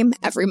different game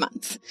every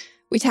month.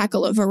 We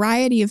tackle a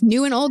variety of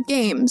new and old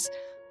games,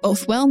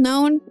 both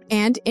well-known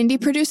and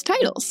indie-produced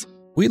titles.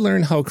 We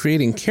learn how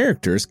creating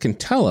characters can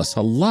tell us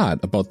a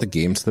lot about the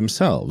games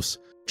themselves.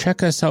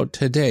 Check us out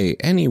today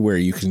anywhere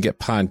you can get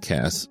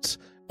podcasts,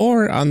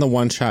 or on the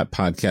One Shot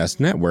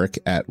Podcast Network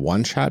at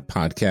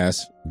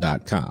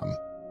oneshotpodcast.com.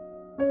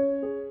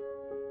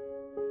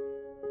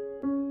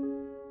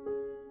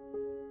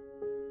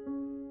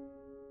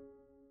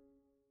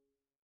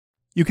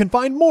 You can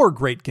find more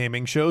great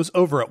gaming shows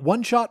over at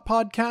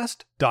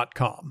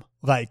oneshotpodcast.com,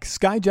 like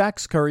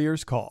Skyjack's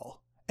Courier's Call,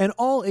 an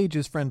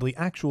all-ages-friendly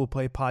actual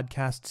play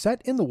podcast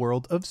set in the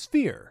world of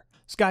Sphere.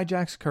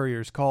 Skyjack's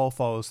Courier's Call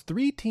follows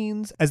 3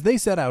 teens as they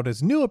set out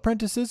as new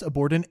apprentices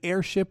aboard an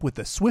airship with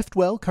the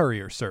Swiftwell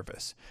Courier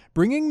Service,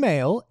 bringing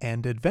mail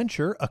and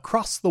adventure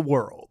across the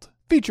world.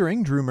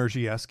 Featuring Drew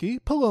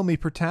Merzieski, Palomi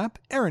Pratap,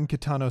 Aaron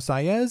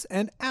Kitano-Saez,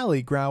 and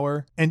Ali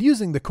Grauer, and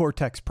using the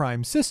Cortex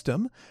Prime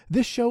system,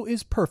 this show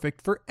is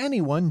perfect for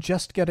anyone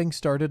just getting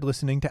started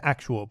listening to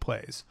actual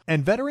plays,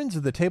 and veterans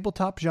of the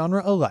tabletop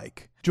genre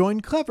alike.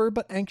 Join clever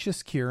but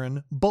anxious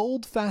Kieran,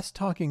 bold,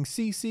 fast-talking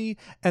Cece,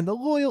 and the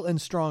loyal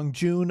and strong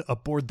June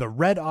aboard the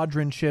Red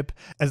Audrin ship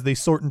as they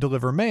sort and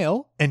deliver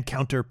mail,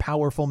 encounter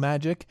powerful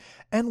magic,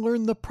 and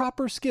learn the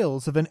proper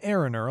skills of an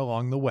Eriner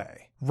along the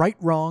way. Right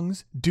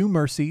wrongs, do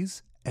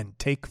mercies, and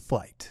take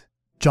flight.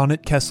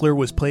 Jonnet Kessler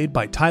was played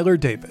by Tyler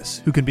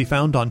Davis, who can be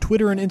found on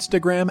Twitter and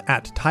Instagram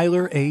at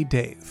Tyler A.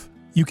 Dave.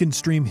 You can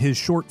stream his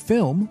short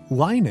film,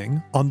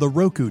 Lining, on the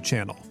Roku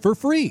channel for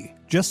free.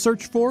 Just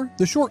search for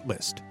The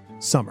Shortlist.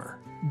 Summer.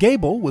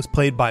 Gable was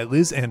played by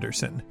Liz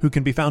Anderson, who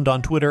can be found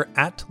on Twitter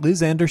at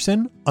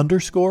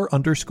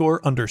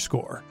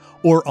 @LizAnderson____,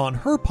 or on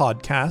her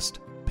podcast,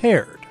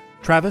 Paired.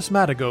 Travis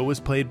Madigo was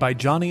played by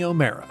Johnny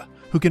O'Mara,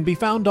 who can be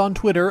found on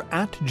Twitter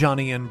at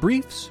Johnny and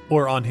Briefs,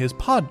 or on his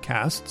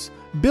podcasts,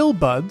 Bill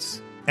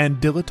Buds and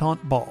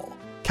Dilettante Ball.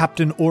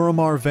 Captain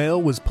Oromar Vale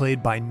was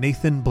played by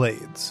Nathan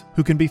Blades,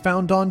 who can be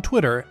found on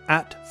Twitter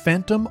at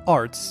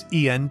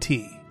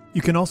PhantomArtsENT.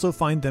 You can also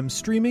find them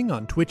streaming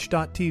on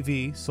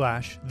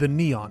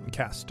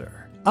twitch.tv/TheNeonCaster.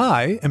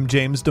 I am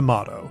James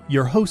D'Amato,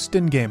 your host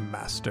and game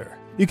master.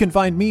 You can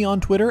find me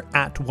on Twitter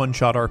at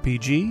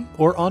OneShotRPG,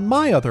 or on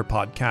my other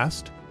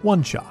podcast,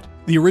 One Shot.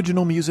 The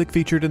original music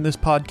featured in this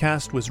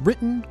podcast was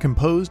written,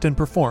 composed, and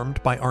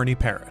performed by Arnie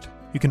Parrott.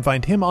 You can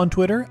find him on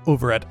Twitter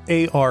over at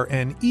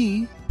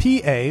ARNEPARROTT.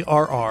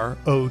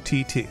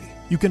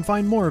 You can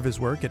find more of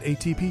his work at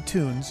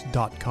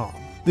atptunes.com.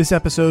 This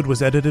episode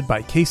was edited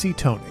by Casey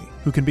Toney,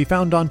 who can be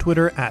found on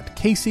Twitter at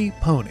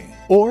CaseyPony,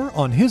 or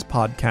on his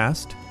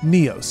podcast,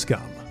 Neoscum.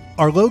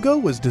 Our logo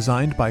was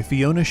designed by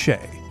Fiona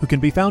Shea, who can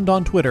be found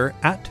on Twitter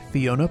at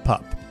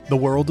FionaPup. The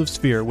World of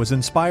Sphere was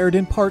inspired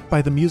in part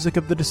by the music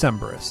of the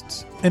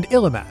Decemberists, and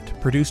Illimat,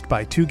 produced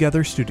by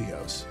Together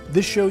Studios.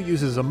 This show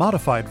uses a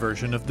modified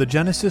version of the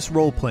Genesis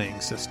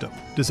role-playing system,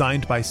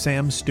 designed by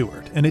Sam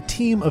Stewart and a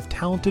team of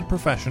talented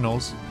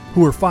professionals who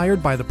were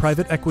fired by the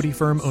private equity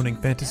firm owning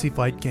Fantasy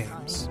Flight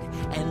Games.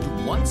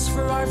 And once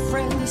for our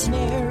friends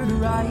ne'er to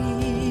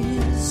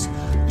rise,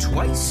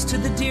 twice to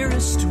the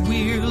dearest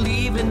we're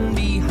leaving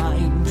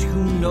behind,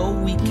 who know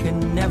we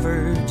can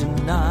never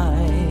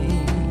deny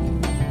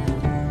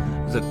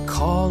the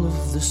call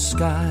of the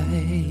sky.